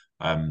whole.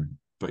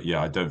 But yeah,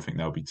 I don't think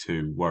they'll be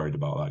too worried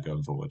about that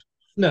going forward.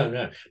 No,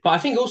 no. But I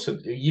think also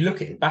you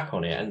look at back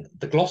on it, and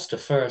the Gloucester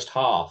first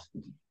half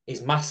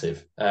is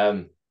massive.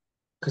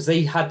 Because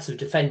they had to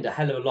defend a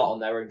hell of a lot on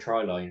their own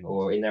try line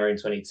or in their own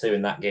 22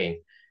 in that game.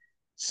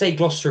 Say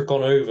Gloucester had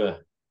gone over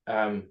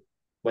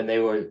when they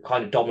were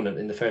kind of dominant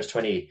in the first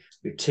 20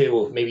 with two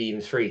or maybe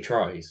even three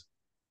tries.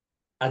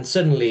 And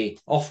suddenly,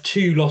 off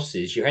two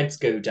losses, your heads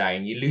go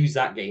down, you lose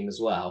that game as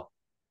well.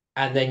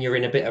 And then you're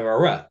in a bit of a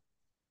rut.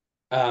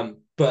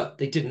 But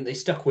they didn't, they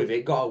stuck with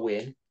it, got a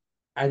win,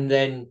 and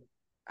then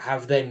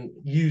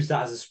used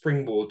that as a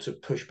springboard to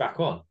push back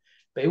on.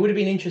 But it would have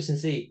been interesting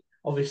to see.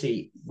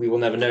 Obviously, we will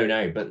never know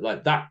now, but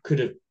like that could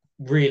have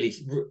really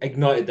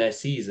ignited their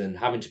season,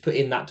 having to put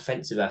in that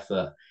defensive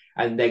effort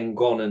and then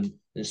gone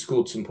and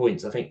scored some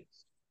points. I think,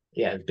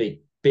 yeah,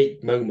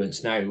 big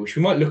moments now, which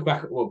we might look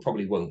back at. Well,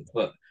 probably won't,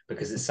 but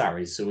because it's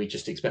Sarries, so we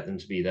just expect them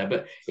to be there.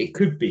 But it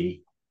could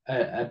be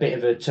a bit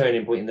of a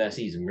turning point in their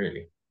season,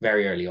 really,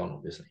 very early on,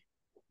 obviously.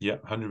 Yeah,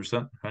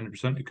 100%,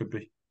 100%. It could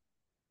be.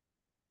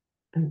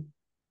 And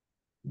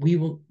we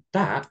will.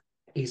 That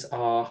is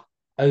our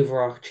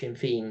overarching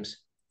themes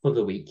for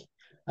the week.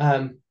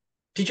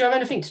 Did you have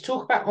anything to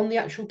talk about on the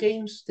actual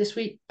games this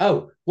week?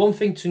 Oh, one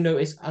thing to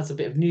notice as a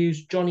bit of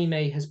news: Johnny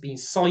May has been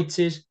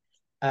cited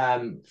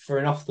for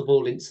an off the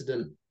ball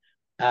incident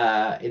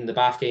in the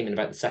Bath game in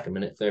about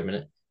the third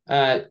minute.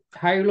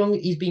 How long?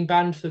 He's been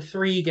banned for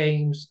 3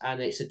 games,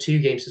 and it's a 2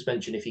 game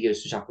suspension if he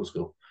goes to chapel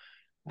school.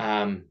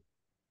 Um,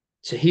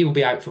 so he will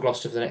be out for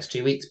Gloucester for the next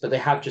 2 weeks. But they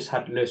have just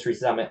had Lewis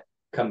Zamet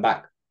come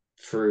back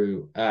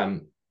through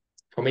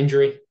from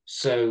injury,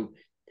 so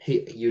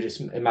you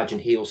just imagine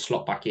he'll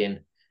slot back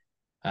in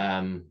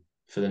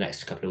for the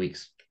next couple of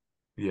weeks.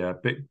 Yeah,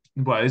 big.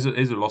 Well, it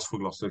is a loss for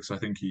Gloucester because I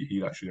think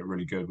he actually looked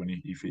really good when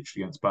he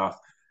featured against Bath.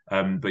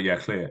 But yeah,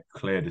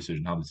 clear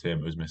decision. How the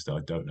team was missed it, I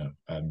don't know.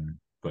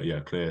 But yeah,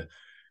 clear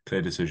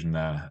decision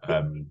there.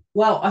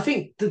 Well, I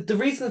think the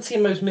reason the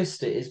TMO's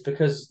missed it is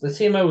because the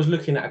TMO was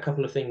looking at a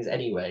couple of things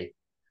anyway.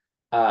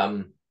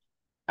 And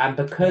Yeah,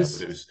 but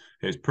because it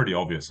was pretty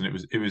obvious, and it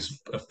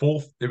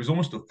was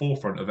almost the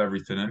forefront of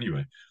everything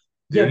anyway.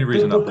 The yeah, only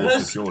reason but that ball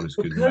secured is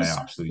because May because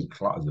absolutely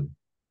clatters him.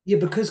 yeah,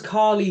 because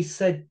Carly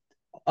said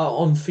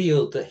on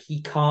field that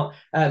he can't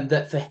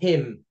that for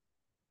him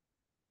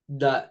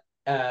that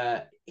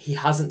he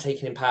hasn't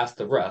taken him past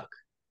the ruck.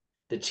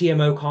 The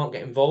TMO can't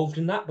get involved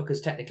in that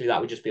because technically that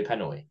would just be a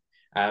penalty.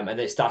 And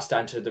that's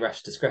down to the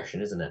ref's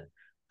discretion, isn't it?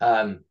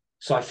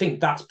 So I think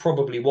that's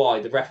probably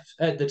why the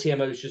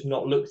TMO's just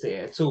not looked at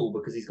it at all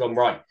because he's gone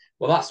right.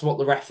 Well, that's what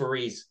the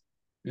referees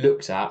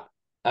looked at.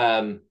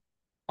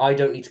 I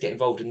don't need to get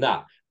involved in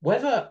that.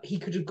 Whether he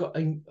could have got,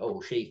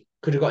 or she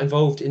could have got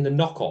involved in the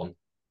knock on.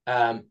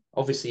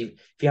 Obviously,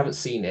 if you haven't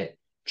seen it,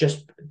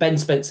 just Ben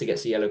Spencer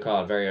gets a yellow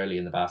card very early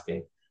in the Bath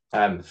game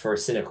for a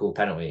cynical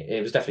penalty.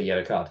 It was definitely a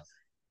yellow card.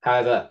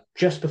 However,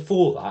 just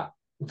before that,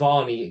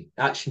 Varney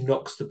actually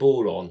knocks the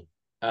ball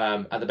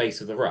on at the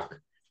base of the ruck.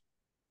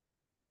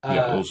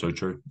 Yeah, Uh, also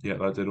true. Yeah,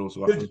 that did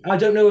also happen. I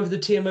don't know if the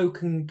TMO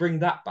can bring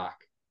that back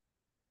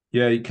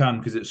Yeah, you can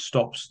because it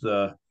stops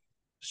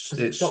because it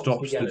it stops the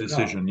stops the yellow card.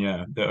 decision.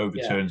 Yeah, that Yeah,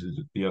 overturns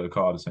the other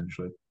card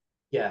essentially.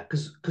 yeah,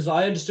 because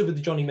I understood with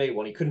the Johnny May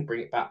one, he couldn't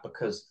bring it back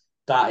because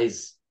that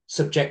is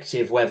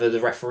subjective whether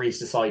the referees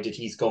decided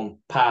he's gone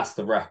past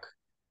the ruck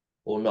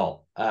or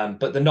not.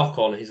 But the knock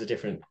on is a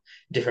different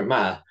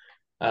matter.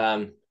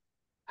 Um,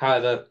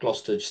 however,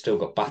 Gloucester still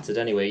got battered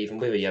anyway, even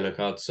with a yellow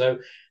card. So,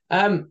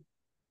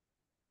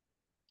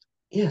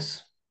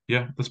 yes,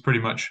 Yeah, that's pretty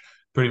much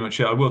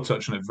it. I will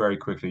touch on it very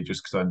quickly,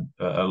 just because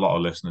a lot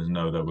of listeners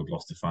know that we're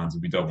Gloucester fans,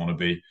 and we don't want to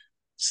be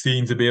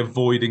seen to be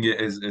avoiding it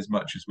as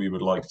much as we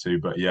would like to.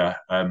 But yeah,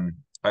 I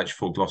actually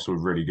thought Gloucester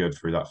were really good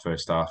through that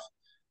first half.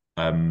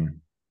 Um,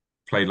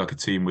 Played like a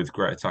team with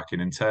great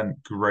attacking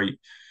intent, great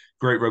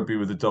rugby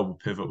with a double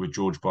pivot with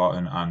George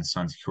Barton and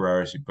Santi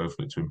Carreras, who both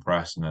looked to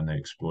impress, and then they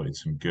exploited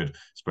some good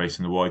space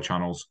in the wide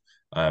channels.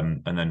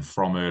 And then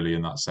from early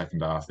in that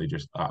second half, they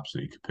just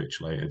absolutely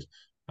capitulated.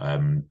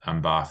 And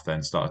Bath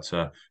then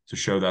started to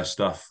show their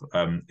stuff.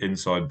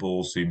 Inside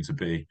balls seemed to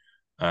be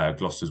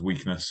Gloucester's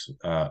weakness.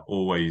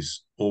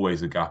 Always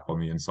a gap on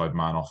the inside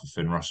man off of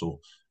Finn Russell,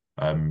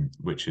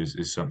 which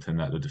is something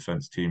that the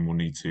defence team will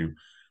need to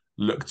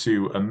look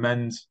to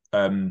amend.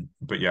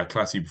 But yeah,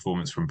 classy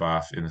performance from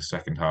Bath in the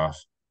second half.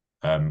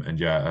 And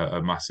yeah,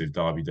 a massive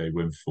Derby Day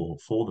win for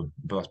them.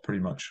 But that's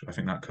pretty much, I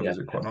think that yeah, covers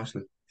it quite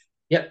nicely.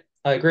 yep,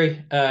 I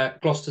agree.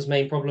 Gloucester's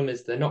main problem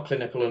is they're not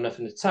clinical enough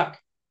in attack,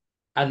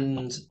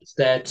 and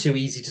they're too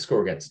easy to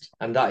score against,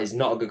 and that is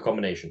not a good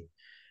combination.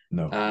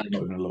 No, Um,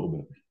 not even a little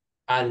bit.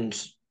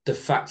 and the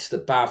fact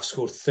that Bath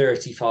scored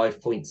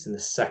 35 points in the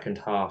second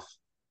half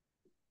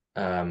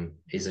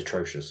is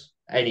atrocious.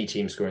 Any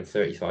team scoring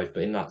 35,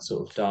 but in that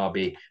sort of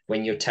derby,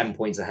 when you're 10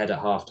 points ahead at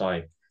half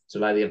time, to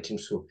allow the other team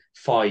to score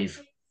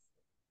 5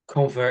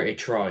 converted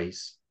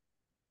tries,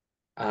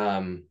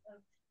 um,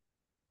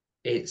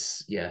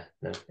 it's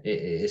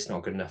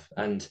not good enough.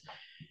 And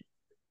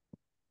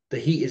the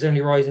heat is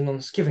only rising on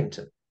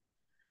Skivington.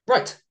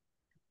 Right.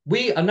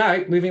 We are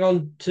now moving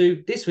on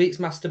to this week's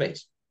mass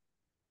debate.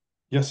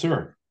 Yes,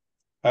 sir.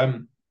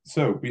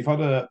 So we've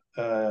had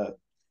a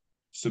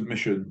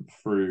submission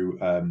through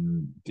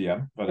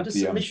DM. We've had Had a a DM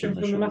submission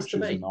from the submission, mass which is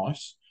debate.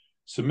 nice.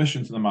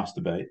 Submission to the mass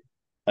debate.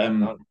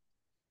 Oh,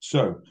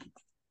 So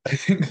I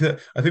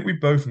think we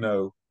both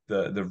know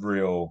the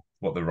real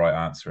what the right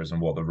answer is and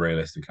what the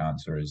realistic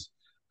answer is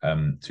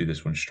to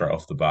this one straight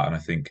off the bat. And I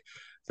think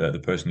that the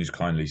person who's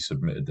kindly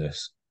submitted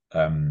this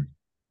um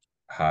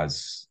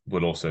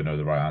will also know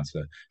the right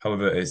answer.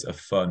 However, it's a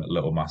fun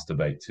little mass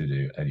debate to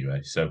do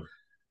anyway. So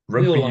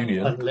we all rugby like a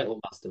union, little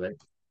mass debate.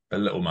 a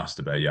little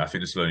masturbate. Yeah, I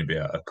think this will only be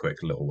a quick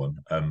little one,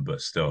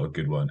 but still a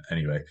good one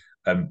anyway.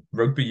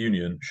 Rugby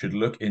union should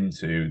look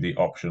into the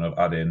option of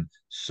adding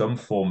some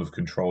form of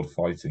controlled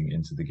fighting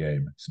into the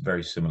game. It's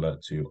very similar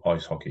to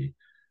ice hockey.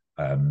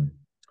 Um,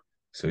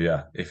 so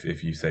yeah,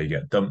 if you say you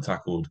get dump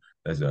tackled,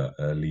 there's a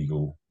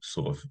legal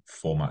sort of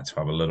format to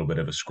have a little bit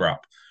of a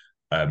scrap,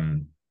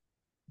 um,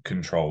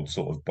 controlled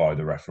sort of by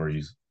the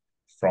referees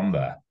from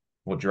there.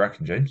 What do you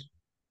reckon, James?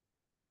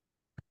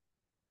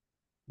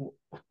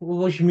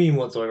 What do you mean?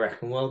 What do I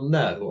reckon? Well,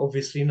 no,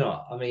 obviously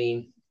not. I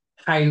mean,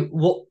 how?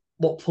 What?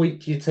 what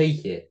point do you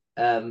take it?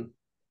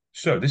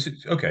 So this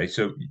is okay.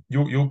 So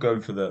you're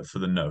going for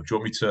the no. Do you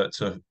want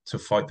me to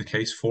fight the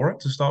case for it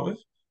to start with?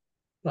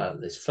 Well,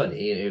 it's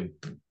funny.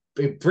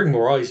 It bring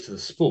more eyes to the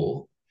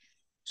sport.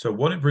 So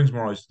one, it brings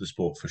more eyes to the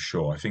sport for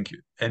sure. I think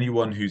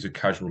anyone who's a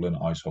casual in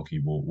ice hockey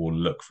will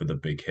look for the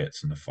big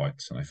hits and the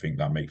fights, and I think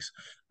that makes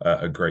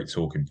a great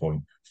talking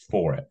point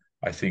for it.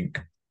 I think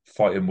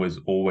fighting was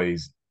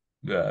always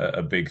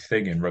a big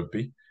thing in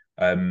rugby.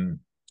 Um,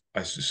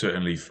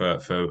 certainly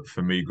for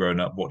me growing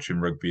up watching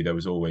rugby, there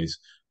was always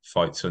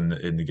fights in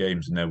the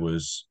games, and there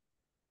was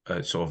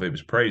sort of it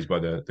was praised by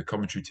the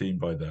commentary team,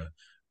 by the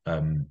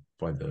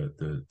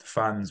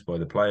fans, by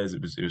the players.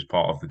 It was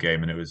part of the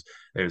game, and it was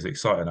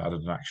exciting. It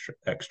added an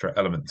extra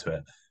element to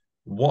it.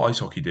 What ice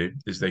hockey do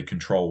is they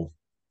control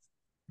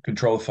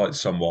the fight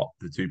somewhat.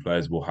 The two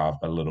players will have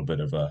a little bit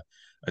of a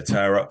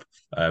tear up,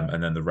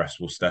 and then the rest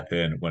will step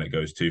in when it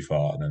goes too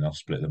far, and then they'll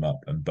split them up,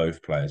 and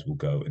both players will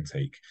go and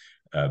take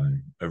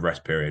a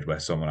rest period where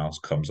someone else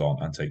comes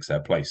on and takes their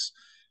place.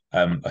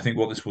 I think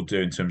what this will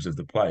do in terms of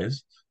the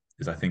players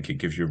is I think it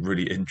gives you a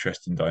really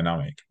interesting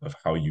dynamic of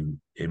how you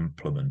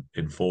implement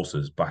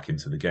enforcers back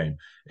into the game.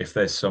 If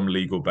there's some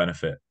legal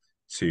benefit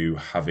to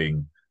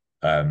having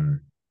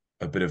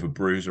a bit of a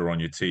bruiser on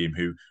your team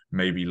who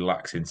maybe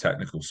lacks in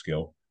technical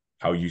skill,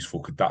 how useful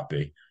could that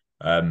be?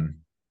 Um,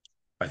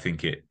 I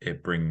think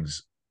it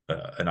brings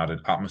an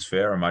added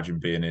atmosphere. Imagine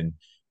being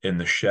in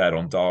the shed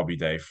on Derby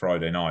Day,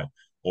 Friday night.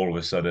 All of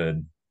a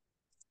sudden,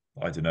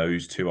 I don't know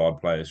who's two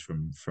odd players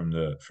from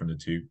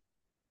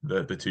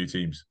the two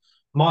teams.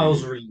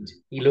 Miles Who, Reed,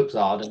 he looks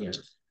hard, doesn't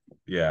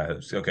he? yeah,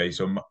 okay.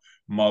 So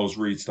Miles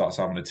Reed starts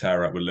having a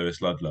tear up with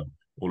Lewis Ludlow.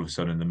 All of a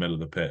sudden, in the middle of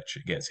the pitch,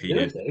 it gets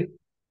Lewis, heated.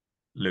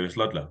 though. Lewis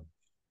Ludlow.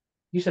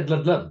 You said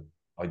Ludlam.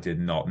 I did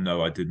not.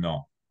 No, I did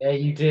not. Yeah,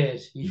 you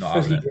did. You Not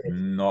having fully it. did.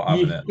 Not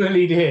having You it.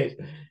 fully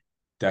did.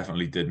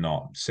 Definitely did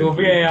not. We'll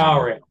Simply not.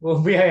 VAR it. We'll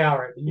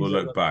VAR it. You We'll said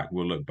look Ludlam. back.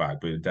 We'll look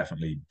back, but it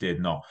definitely did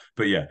not.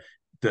 But yeah,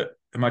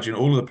 imagine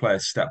all of the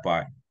players step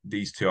back.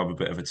 These two have a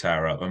bit of a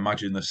tear up.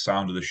 Imagine the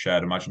sound of the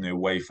shed. Imagine the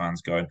away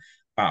fans going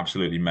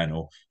absolutely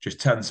mental. Just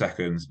 10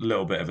 seconds,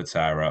 little bit of a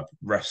tear up.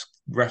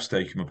 Refs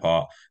take them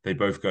apart. They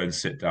both go and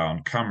sit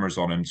down. Cameras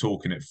on him,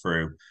 talking it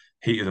through.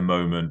 Heat of the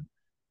moment,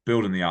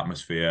 building the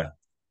atmosphere.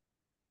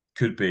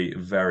 Could be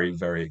very,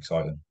 very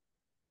exciting.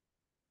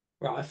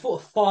 Right, I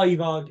thought of five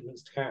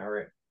arguments to counter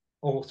it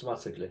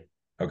automatically.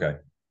 Okay.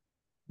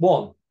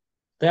 One,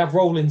 they have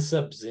rolling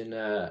subs in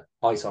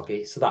ice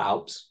hockey, so that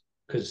helps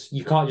because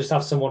you can't just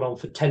have someone on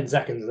for 10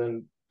 seconds and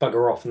then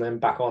bugger off and then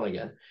back on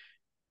again.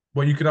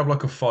 Well, you could have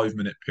like a 5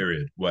 minute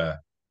period where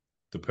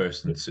the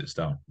person sits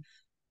down.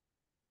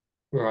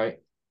 Right.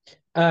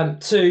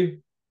 Two,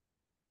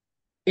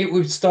 it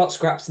would start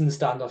scraps in the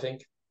stand, I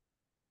think.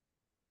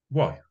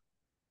 Why?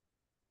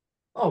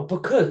 Oh,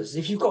 because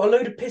if you've got a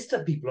load of pissed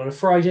up people on a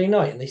Friday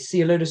night and they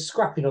see a load of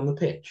scrapping on the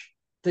pitch,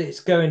 that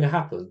it's going to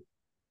happen.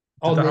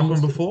 Did On that in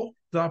happen the before?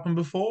 Did that happen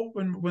before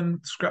when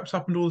scraps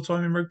happened all the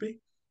time in rugby?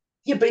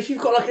 Yeah, but if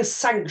you've got like a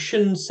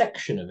sanctioned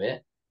section of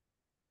it,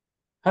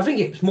 I think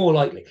it's more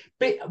likely.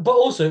 But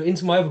also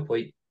into my other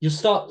point, you'll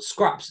start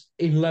scraps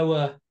in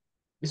lower.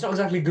 It's not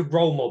exactly a good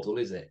role model,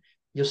 is it?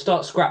 You'll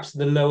start scraps in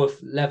the lower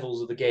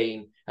levels of the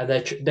game, and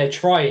they're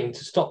trying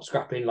to stop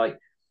scrapping. Like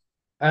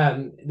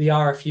the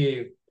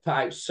RFU put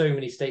out so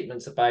many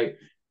statements about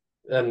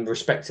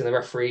respecting the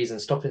referees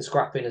and stopping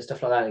scrapping and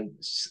stuff like that, and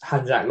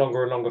hands out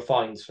longer and longer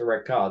fines for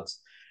red cards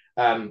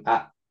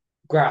at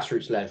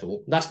grassroots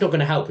level. That's not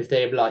going to help if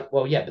they're like,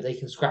 well, yeah, but they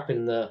can scrap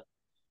in the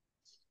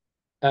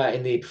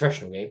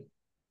professional game.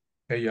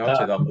 Okay, yeah, I'll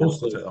take that on board. I'll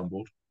Also, take that on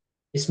board.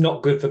 it's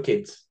not good for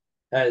kids.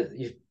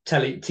 You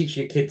teach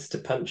your kids to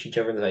punch each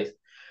other in the face.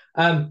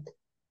 Um,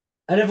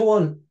 Another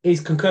one is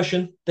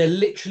concussion. They're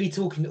literally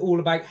talking all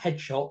about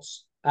headshots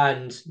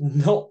and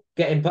not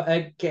getting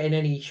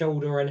any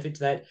shoulder or anything to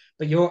the head,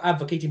 but you're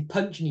advocating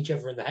punching each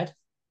other in the head.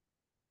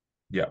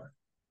 Yeah,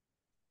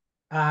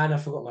 And I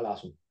forgot my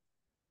last one.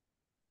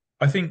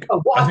 I think Oh,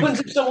 what I happens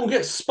think if someone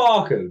gets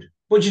sparkoed?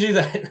 What do you do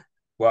then?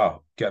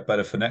 wow, get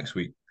better for next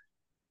week.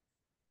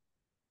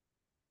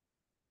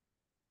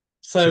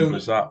 Simple So,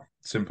 as that.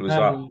 Simple as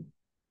that. um,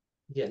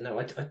 yeah, no,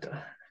 I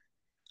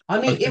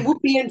I mean, it think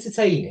would be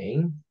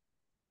entertaining,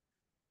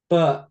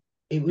 but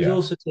it would yeah.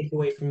 also take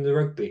away from the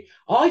rugby.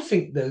 I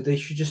think though they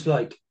should just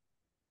like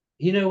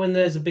when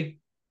there's a big,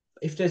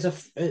 if there's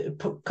a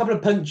couple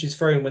of punches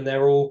thrown when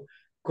they're all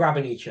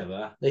grabbing each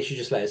other, they should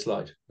just let it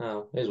slide.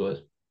 Oh, here's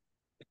what.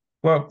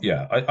 Well,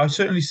 yeah, I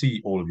certainly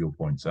see all of your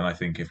points, and I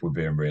think if we're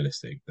being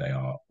realistic, they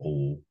are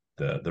all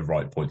the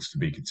right points to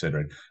be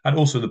considering, and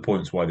also the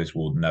points why this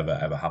will never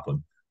ever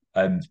happen.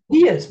 And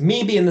Weird.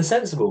 Me being the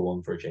sensible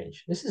one for a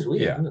change. This is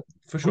weird, yeah, isn't it?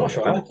 for I'm not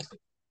sure, sure. and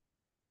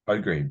I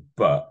agree,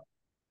 but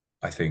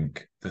I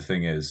think the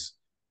thing is,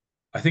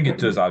 I think it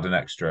does add an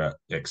extra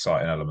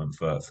exciting element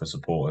for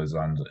supporters,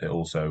 and it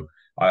also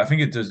I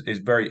think it does is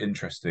very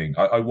interesting.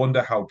 I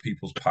wonder how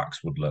people's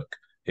packs would look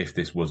if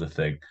this was a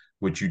thing.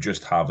 Would you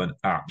just have an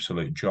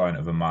absolute giant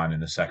of a man in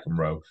the second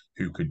row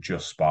who could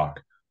just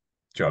spark?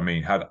 Do you know what I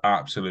mean? Had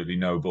absolutely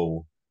no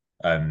ball,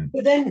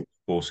 But then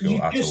ball skill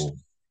you at just, all.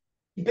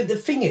 but the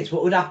thing is,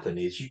 what would happen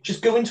is you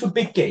just go into a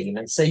big game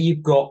and say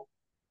you've got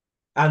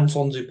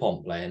Antoine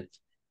Dupont playing.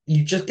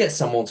 You just get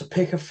someone to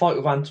pick a fight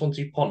with Antoine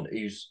Dupont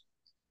who's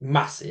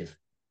massive.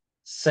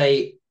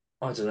 Say,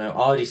 I don't know,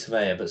 Ardy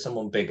Surveyor, but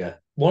someone bigger.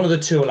 One of the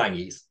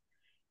Tuolangis.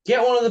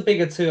 Get one of the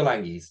bigger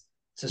Tuolangis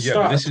to Yeah,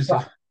 but start a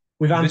scrap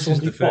with this Antoine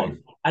is the thing.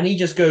 Dupont, and he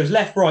just goes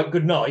left, right,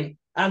 good night.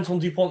 Antoine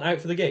Dupont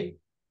out for the game.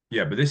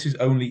 Yeah, but this is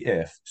only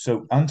if.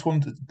 So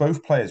Antoine,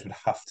 both players would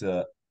have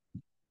to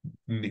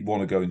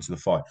want to go into the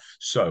fight.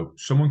 So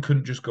someone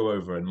couldn't just go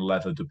over and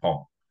leather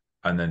Dupont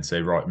and then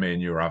say, right, me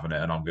and you are having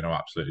it, and I'm going to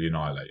absolutely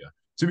annihilate you.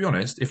 To be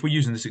honest, if we're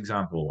using this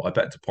example, I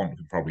bet Dupont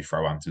could probably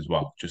throw Ant as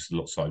well. Just a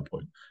little side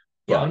point.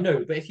 Yeah, I But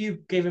know, but if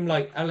you give him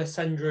like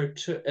Alessandro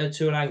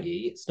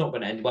Tuolangi, it's not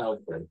going to end well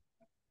for him.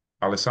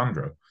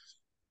 Alessandro,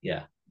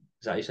 Yeah.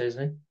 Is that how you say his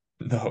name?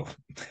 no,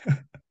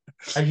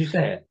 How do you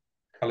say it?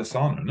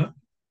 Alessandro, no,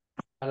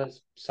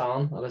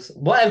 it's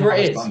Whatever not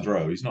it is.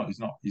 Alessandro. He's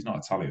not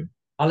Italian. Um,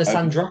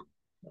 Alessandra.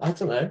 I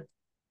don't know.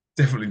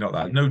 definitely not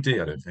that. No D,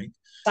 I don't think.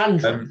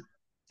 Sandra. Um,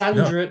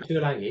 no, Sandra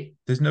Tuolangi.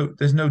 there's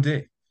no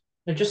D.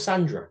 No, just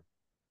Sandra.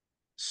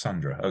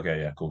 Sandra.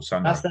 Okay, yeah, cool,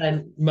 That's Sandra.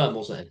 their mum,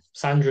 wasn't it?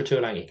 Sandra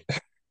Tuolangi.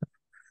 To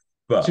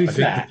But be I think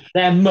fair,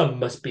 their mum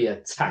must be a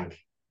tank.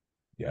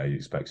 yeah, you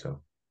expect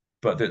so.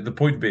 But the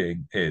point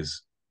being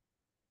is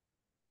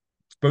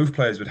both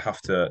players would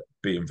have to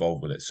be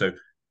involved with it. So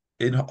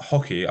in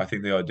hockey, I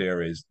think the idea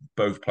is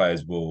both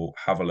players will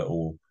have a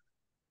little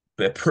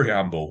bit of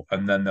preamble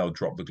and then they'll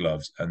drop the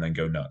gloves and then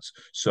go nuts.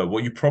 So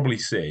what you probably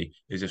see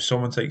is if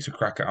someone takes a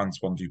crack at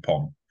Antoine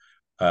Dupont,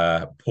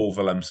 Paul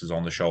Willemse is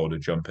on the shoulder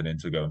jumping in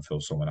to go and fill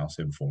someone else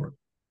in for him,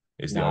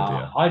 is the Nah,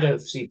 idea. I don't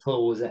see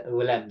Paul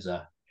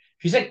Willemser.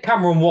 If you said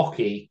Cameron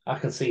Waukee, I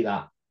can see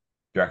that.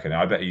 Do you reckon?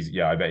 I bet he's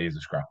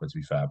a scrapper to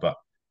be fair. But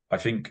I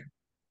think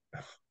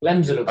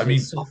Lemser looks I a bit mean,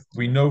 soft.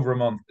 we know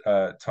Ramon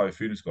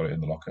Taifuna's got it in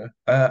the locker.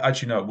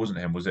 Actually, no, it wasn't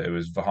him, was it? It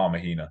was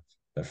Vahamahina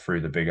that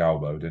threw the big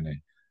elbow, didn't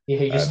he? Yeah,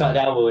 he just started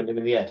Um, elbowing him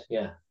in the head.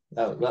 Yeah,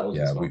 that wasn't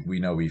yeah, smart. we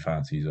know he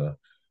fancies a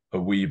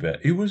wee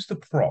bit. Who was the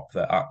prop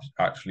that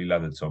actually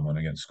leathered someone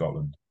against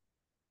Scotland?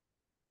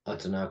 I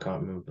don't know. I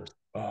can't remember.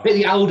 Bit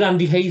the Oh, old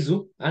Andy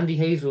Hazel. Andy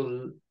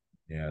Hazel.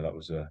 yeah, that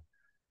was a.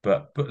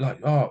 But like,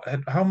 oh,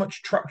 how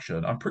much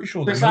traction? I'm pretty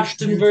sure the Chris most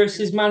Ashton viewed.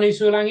 versus Manu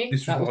Tuolangi.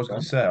 This was That what I was was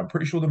going to fun. say. I'm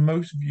pretty sure the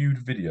most viewed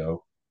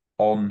video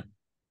on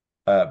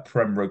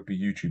Prem Rugby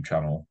YouTube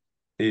channel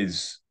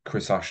is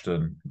Chris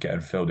Ashton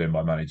getting filled in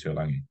by Manny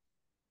Tuolangi.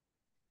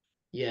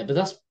 Yeah, but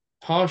that's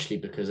partially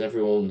because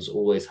everyone's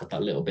always had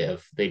that little bit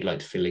of they'd like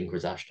to fill in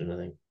Chris Ashton, I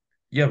think.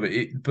 Yeah,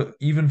 but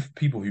even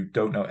people who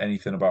don't know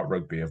anything about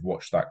rugby have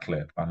watched that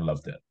clip and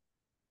loved it.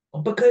 Do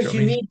you Because know you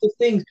what I mean? need the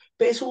things,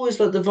 but it's always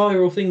like the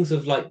viral things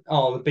of like,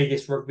 oh, the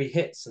biggest rugby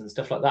hits and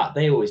stuff like that.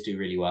 They always do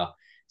really well.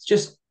 It's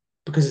just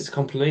because it's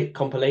a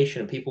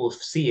compilation and people will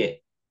see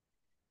it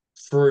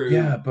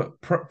Yeah, through.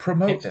 but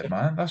promote it,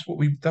 man. That's what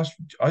we. That's.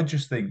 I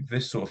just think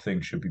this sort of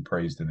thing should be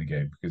praised in the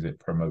game because it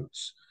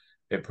promotes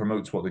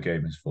what the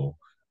game is for.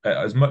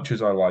 As much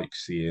as I like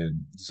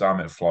seeing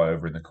Zamet fly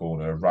over in the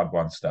corner,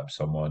 Radwan step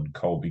someone,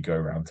 Colby go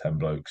around 10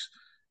 blokes,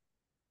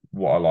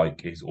 what I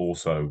like is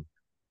also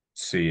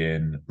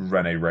seeing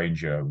Rene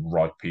Ranger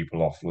write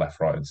people off left,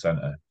 right, and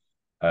centre.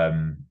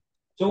 Um,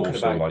 Talking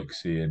also about, like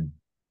seeing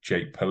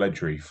Jake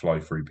Pelledri fly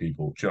through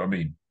people. Do you know what I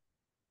mean?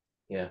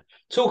 yeah,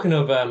 talking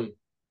of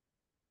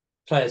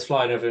players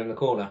flying over in the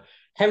corner.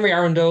 Henry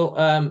Arundel,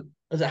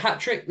 was a hat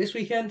trick this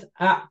weekend.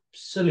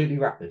 Absolutely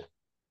rapid.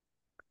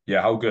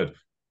 Yeah, how good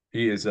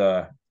he is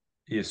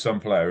some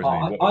player,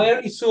 isn't he? I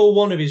only saw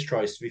one of his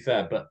tries, to be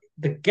fair, but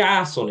the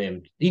gas on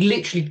him, he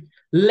literally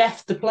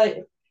left the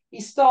play. He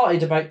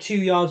started about 2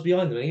 yards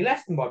behind them and he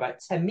left them by about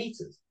 10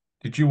 meters.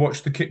 Did you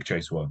watch the kick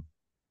chase one?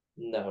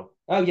 No.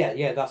 Oh, yeah,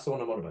 yeah, that's the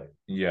one I'm on about.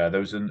 Yeah, there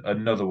was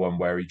another one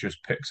where he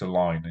just picks a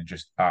line and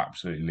just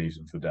absolutely leaves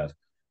them for dead.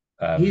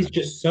 He's Um,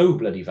 just so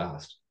bloody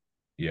fast.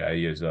 yeah,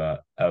 he is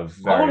a I want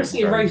very to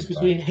see a very race good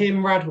player. between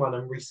him, Radwan,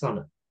 and Reece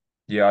Summit.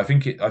 Yeah, I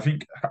think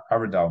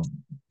Arundel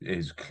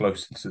is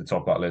closer to the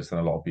top of that list than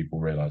a lot of people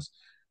realize.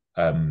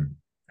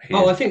 He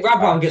Oh, I is think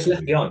Radwan gets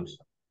left absolutely. behind.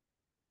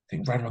 I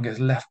think Radwan gets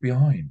left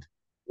behind.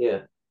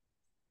 Yeah.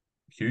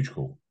 Huge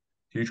call,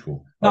 huge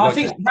call. No, I'd I like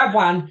think to.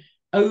 Radwan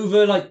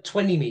over like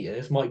 20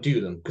 meters might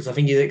do them because I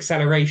think his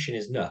acceleration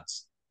is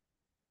nuts.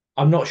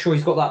 I'm not sure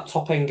he's got that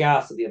top end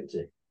gas at the end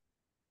two.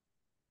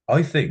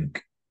 I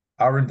think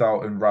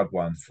Arundel and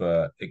Radwan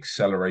for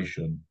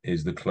acceleration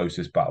is the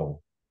closest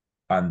battle,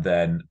 and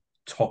then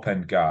top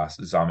end gas,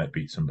 Zamet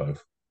beats them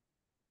both.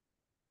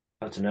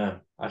 I don't know.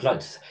 I'd like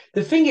to.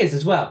 The thing is,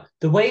 as well,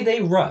 the way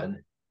they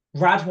run,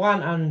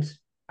 Radwan and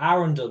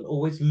Arundel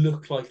always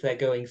look like they're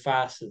going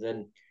faster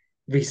than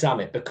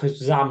Resamit because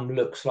Zam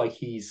looks like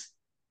he's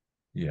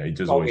Yeah, he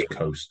does always jogging.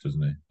 coast,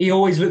 doesn't he? He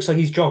always looks like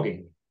he's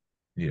jogging.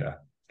 Yeah,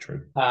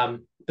 true.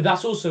 But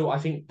that's also, I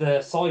think,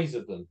 the size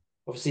of them.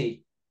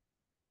 Obviously,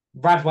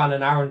 Radwan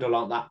and Arundel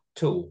aren't that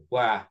tall,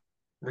 where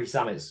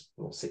Resamit's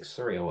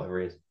 6'3" or whatever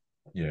he is.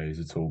 Yeah, he's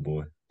a tall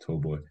boy, tall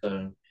boy.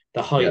 So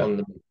The height Yeah, on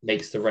them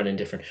makes the running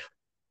different.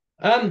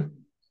 Um,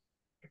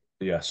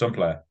 yeah, some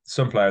player,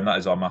 and that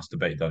is our mass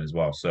debate done as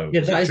well. So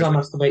yeah, is it that is our just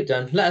mass debate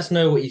done. Let us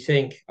know what you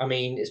think. I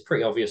mean, it's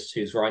pretty obvious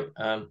who's right.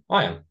 I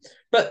am.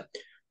 But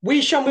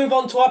we shall move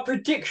on to our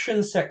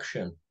prediction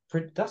section.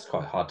 That's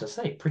quite hard to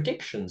say.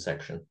 Prediction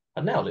section.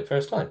 I nailed it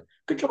first time.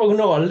 Good job I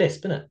know our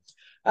lisp, isn't it?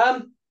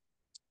 Um,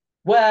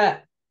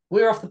 where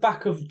we're off the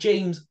back of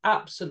James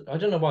absolute. I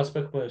don't know why I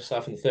spoke about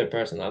myself in the third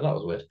person now. That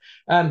was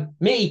weird.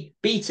 Me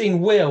beating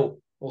Will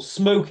or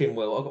smoking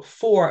Will. I got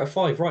 4 out of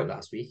 5 right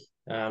last week.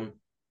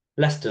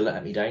 Leicester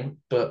let me down,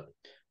 but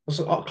I was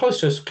close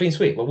to a clean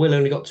sweep. Well, Will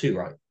only got 2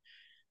 right.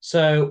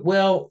 So,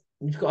 Will,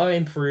 you've got to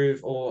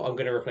improve, or I'm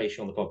going to replace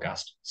you on the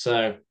podcast.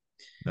 So,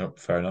 no?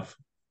 Fair enough,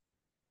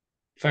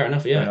 fair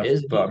enough. fair Yeah, it enough.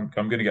 is. But I'm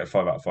going to get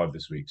 5 out of 5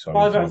 this week, so I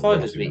Five won't out of I five won't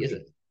worry this too week, is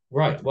much. it?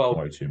 Right. Yeah, won't Well,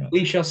 worry too we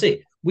much. shall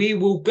see. We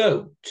will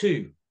go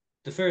to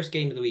the first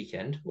game of the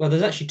weekend. Well,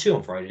 there's actually 2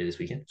 on Friday this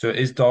weekend. So it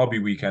is Derby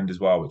weekend as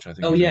well, which I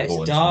think Oh is yeah, it's a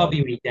important to note.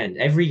 derby weekend.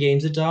 Every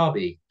game's a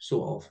derby,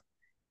 sort of.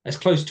 As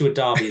close to a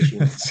derby as you.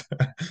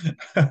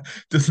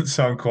 Doesn't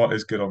sound quite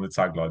as good on the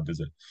tagline,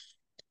 does it?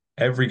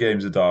 Every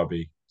game's a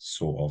derby,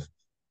 sort of.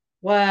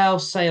 Well,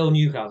 Sale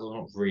Newcastle's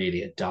not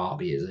really a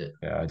derby, is it?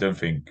 Yeah, I don't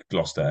think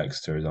Gloucester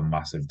Exeter is a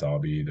massive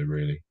derby either,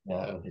 really.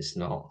 No, it's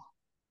not.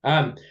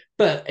 Um,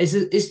 but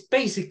it's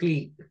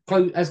basically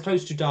as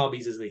close to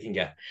derbies as they can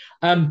get.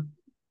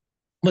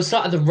 We'll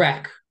start at the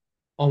Rec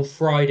on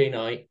Friday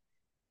night,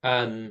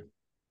 um,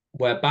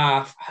 where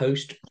Bath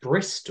host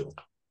Bristol.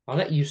 I'll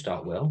let you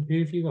start, Will. Who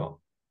have you got?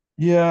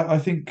 Yeah, I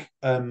think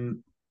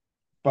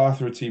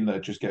Bath are a team that are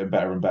just getting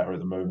better and better at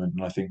the moment,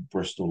 and I think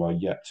Bristol are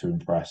yet to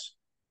impress.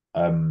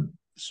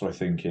 So I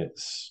think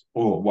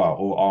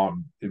or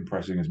aren't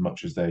impressing as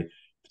much as they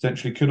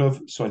potentially could have.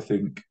 So I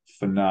think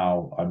for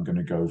now, I'm going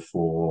to go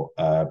for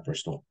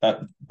Bristol,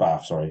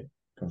 Bath. Sorry,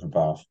 going for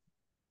Bath.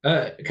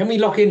 Can we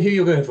lock in who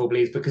you're going for,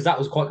 please? Because that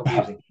was quite Bath.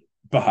 confusing.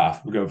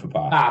 Bath. We're going for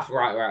Bath. Bath,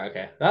 right,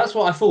 okay. That's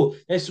what I thought.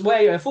 That's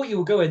where I thought you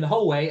were going the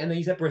whole way, and then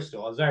you said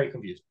Bristol. I was very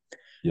confused.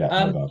 Yeah, my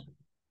Um, bad.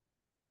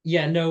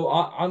 yeah, no,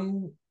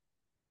 I'm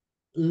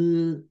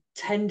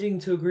tending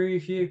to agree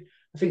with you.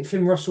 I think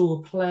Finn Russell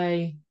will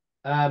play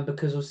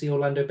because obviously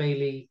Orlando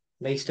Bailey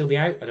may still be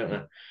out. I don't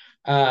know.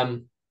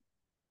 Um,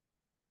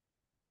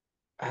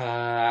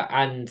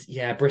 and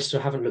yeah, Bristol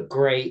haven't looked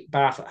great.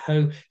 Bath at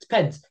home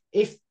depends.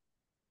 If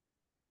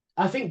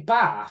I think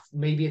Bath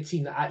may be a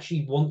team that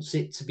actually wants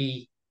it to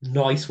be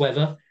nice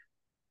weather,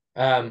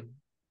 um,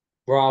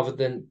 rather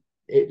than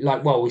it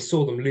like. Well, we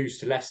saw them lose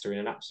to Leicester in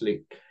an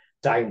absolute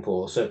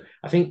downpour. So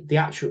I think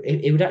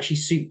it would actually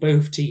suit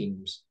both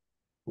teams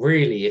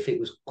really if it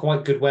was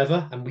quite good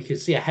weather, and we could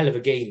see a hell of a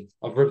game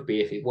of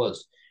rugby if it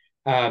was.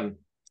 Um,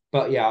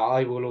 but yeah,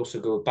 I will also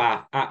go with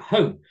Bath at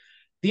home.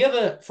 The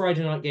other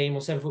Friday night game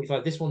on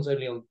 7:45, this one's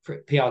only on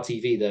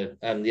PRTV though,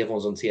 the other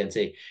one's on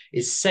TNT,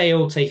 is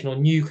Sale taking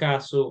on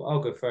Newcastle. I'll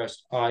go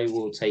first. I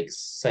will take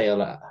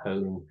Sale at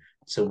home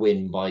to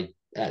win by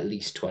at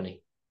least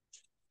 20.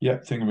 Yeah, I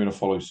think I'm going to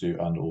follow suit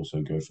and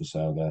also go for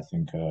Sale there. I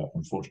think,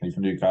 unfortunately for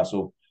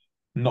Newcastle,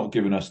 not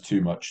giving us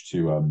too much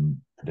to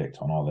predict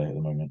on, are they, at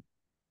the moment?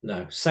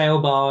 No,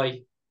 Sale by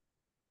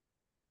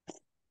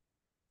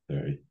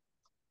 30.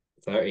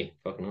 30.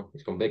 Fucking hell,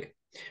 he's gone big.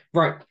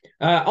 Right.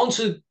 On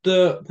to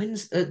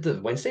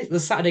the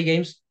Saturday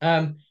games.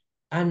 And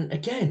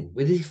again,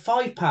 with the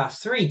 5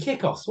 past 3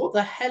 kickoffs, what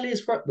the hell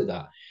is up with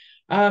that?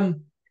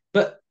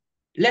 But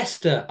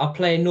Leicester are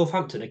playing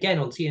Northampton again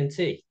on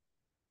TNT.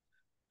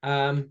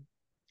 Um,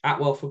 at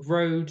Welford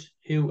Road.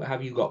 Who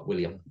have you got,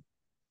 William?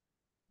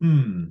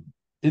 Hmm.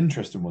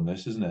 Interesting one,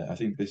 this, isn't it? I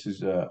think this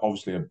is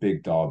obviously a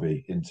big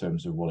derby in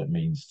terms of what it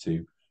means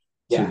to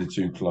Yeah, the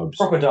two clubs.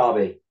 proper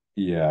derby.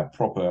 Yeah,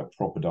 proper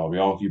derby,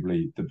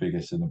 arguably the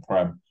biggest in the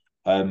Prem.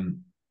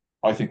 Um,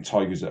 I think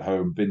Tigers at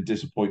home been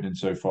disappointing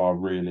so far,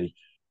 really,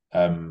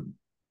 um,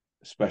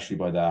 especially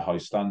by their high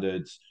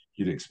standards.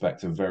 You'd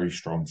expect a very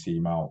strong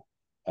team out.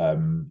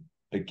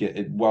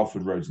 Again,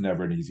 Welford Road's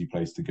never an easy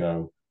place to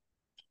go.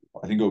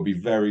 I think it will be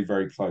very,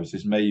 very close.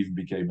 This may even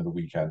be game of the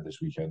weekend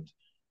this weekend.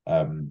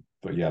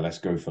 But yeah, let's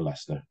go for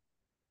Leicester.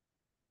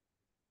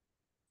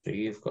 So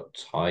you've got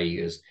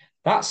Tigers.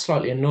 That's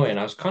slightly annoying.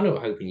 I was kind of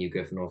hoping you'd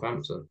go for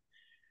Northampton.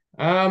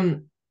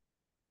 Um,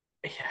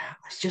 yeah,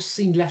 I just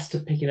seen Leicester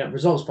picking up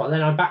results, but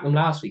then I backed them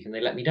last week and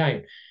they let me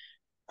down.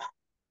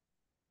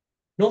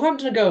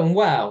 Northampton are going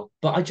well,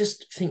 but I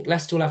just think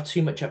Leicester will have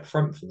too much up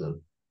front for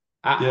them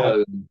at Yeah,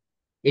 home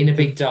in a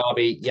big the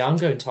derby. Yeah, I'm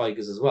going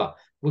Tigers as well.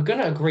 We're going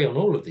to agree on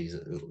all of these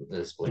at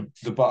this point.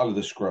 the battle of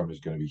the scrum is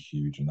going to be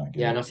huge in that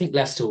Yeah, game. and I think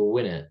Leicester will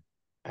win it.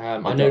 I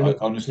don't. I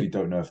honestly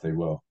don't know if they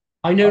will.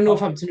 I know I,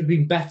 Northampton have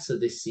been better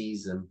this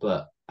season,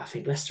 but I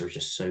think Leicester are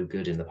just so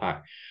good in the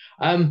pack.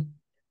 Um,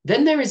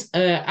 then there is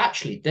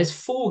actually there's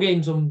 4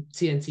 games on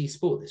TNT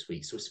Sport this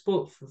week. So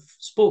sport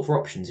for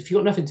options. If you've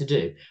got nothing to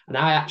do, and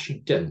I actually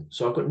don't,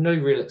 so I've got no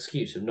real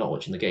excuse of not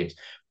watching the games.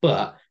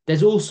 But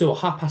there's also a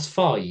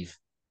 5:30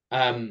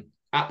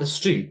 at the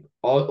Stoop,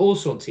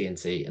 also on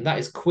TNT, and that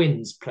is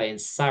Quins playing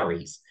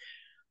Sarries.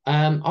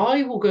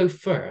 I will go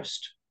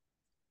first.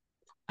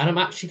 and I'm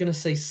actually going to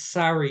say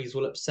Sarries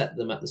will upset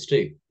them at the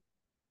Stoop.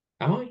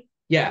 Am I?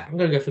 Yeah, I'm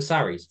going to go for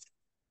Sarries.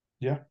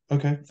 Yeah,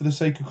 okay. For the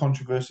sake of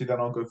controversy, then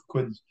I'll go for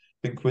Quins.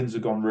 I think Quins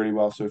have gone really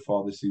well so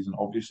far this season,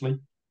 obviously.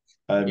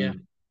 Yeah.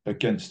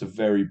 Against a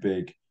very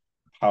big,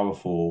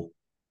 powerful,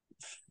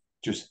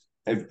 just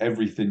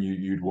everything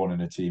you'd want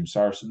in a team,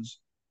 Saracens.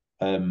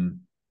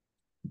 Um,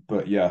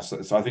 but yeah,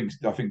 so I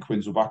think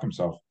Quins will back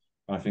himself,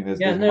 and I think there's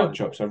Yeah, there's no,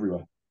 matchups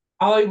everywhere.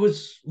 I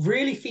was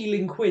really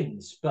feeling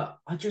Quins, but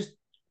I just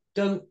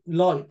don't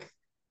like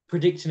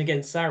predicting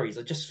against Sarries.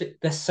 I just think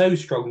they're so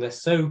strong, they're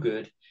so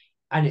good,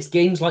 and it's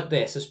games like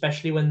this,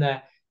 especially when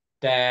they're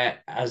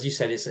as you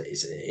said, it's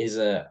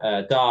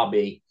a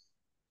derby,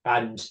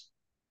 and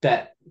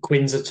that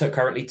Quins are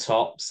currently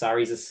top,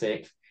 Sarries are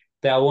sixth.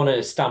 They'll want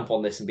to stamp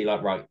on this and be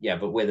like, right, yeah,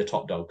 but we're the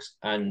top dogs.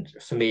 And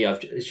for me,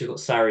 it's just got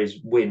Sarries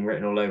win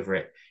written all over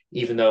it,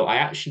 even though I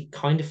actually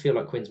kind of feel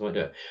like Quins might do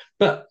it.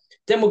 But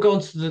then we'll go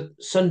on to the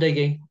Sunday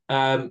game.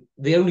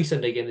 The only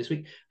Sunday game this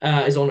week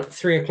is on at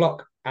 3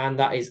 o'clock, and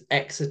that is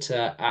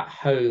Exeter at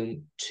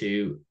home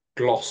to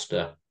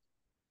Gloucester.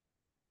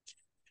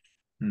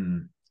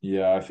 Hmm.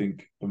 Yeah, I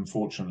think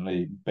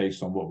unfortunately,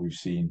 based on what we've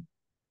seen,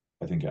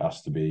 I think it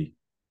has to be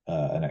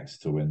an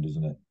Exeter win,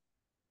 doesn't it?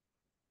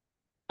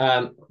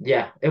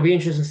 Yeah, it'll be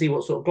interesting to see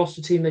what sort of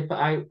Gloucester team they put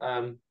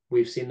out.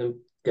 We've seen them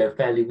go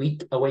fairly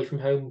weak away from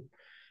home,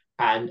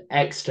 and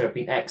Exeter have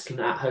been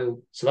excellent at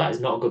home, so that is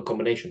not a good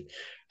combination.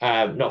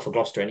 Not for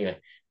Gloucester anyway.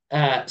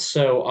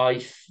 So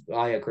I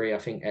agree. I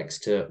think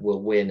Exeter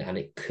will win, and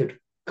it could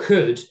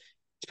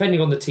depending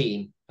on the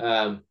team,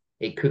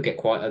 it could get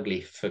quite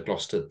ugly for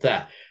Gloucester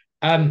there.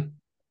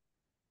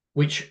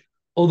 Which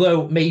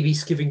although maybe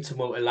Skivington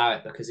won't allow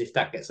it because if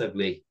that gets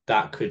ugly,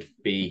 that could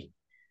be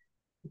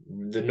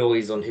the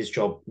noise on his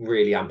job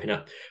really amping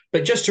up.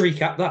 But just to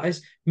recap, that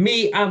is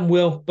me and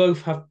Will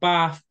both have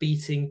Bath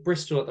beating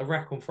Bristol at the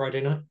Rec on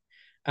Friday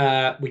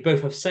night. We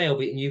both have Sale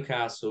beating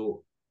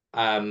Newcastle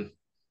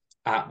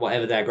at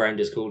whatever their ground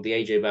is called, the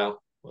AJ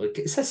Bell.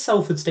 It says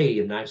Salford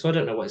Stadium now, so I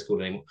don't know what it's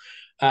called anymore.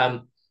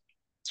 Um,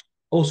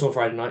 Also on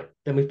Friday night.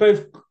 Then we've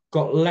both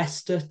got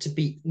Leicester to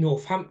beat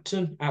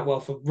Northampton at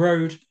Welford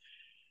Road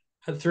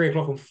at 3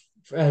 o'clock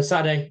on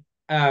Saturday.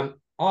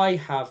 I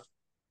have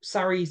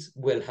Sarries.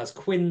 Will has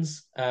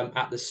Quins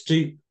at the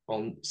Stoop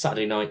on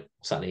Saturday night,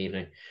 Saturday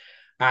evening,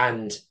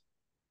 and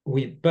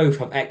we both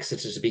have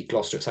Exeter to beat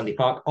Gloucester at Sandy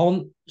Park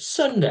on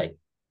Sunday.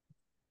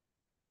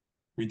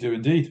 We do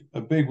indeed.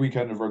 A big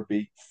weekend of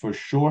rugby for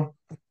sure.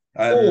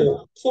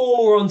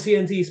 Four on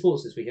TNT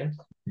Sports this weekend.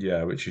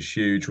 Yeah, which is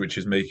huge, which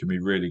is making me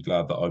really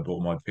glad that I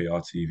bought my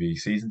PRTV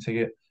season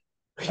ticket.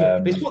 Yeah,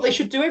 but it's Um, what they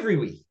should do every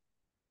week.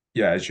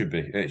 yeah, it should be.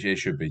 It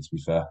should be, to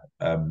be fair.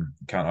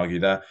 Can't argue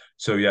there.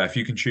 So yeah, if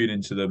you can tune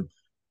into them,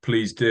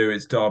 please do.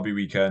 It's Derby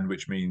weekend,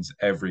 which means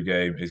every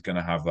game is going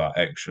to have that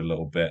extra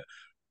little bit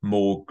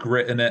more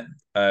grit in it.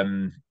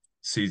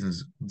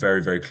 Season's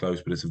very, very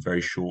close, but it's a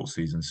very short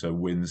season, so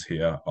wins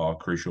here are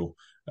crucial.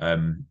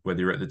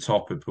 Whether you're at the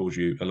top, it pulls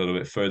you a little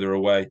bit further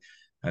away,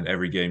 and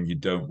every game you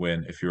don't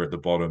win, if you're at the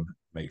bottom,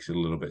 makes it a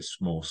little bit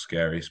more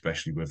scary,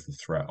 especially with the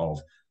threat of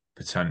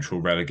potential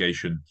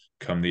relegation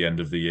come the end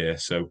of the year.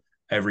 So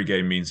every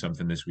game means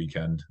something this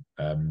weekend.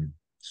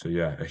 So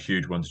yeah, a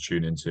huge one to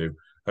tune into.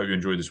 Hope you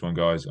enjoyed this one,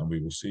 guys, and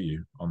we will see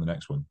you on the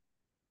next one.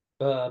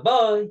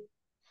 Bye.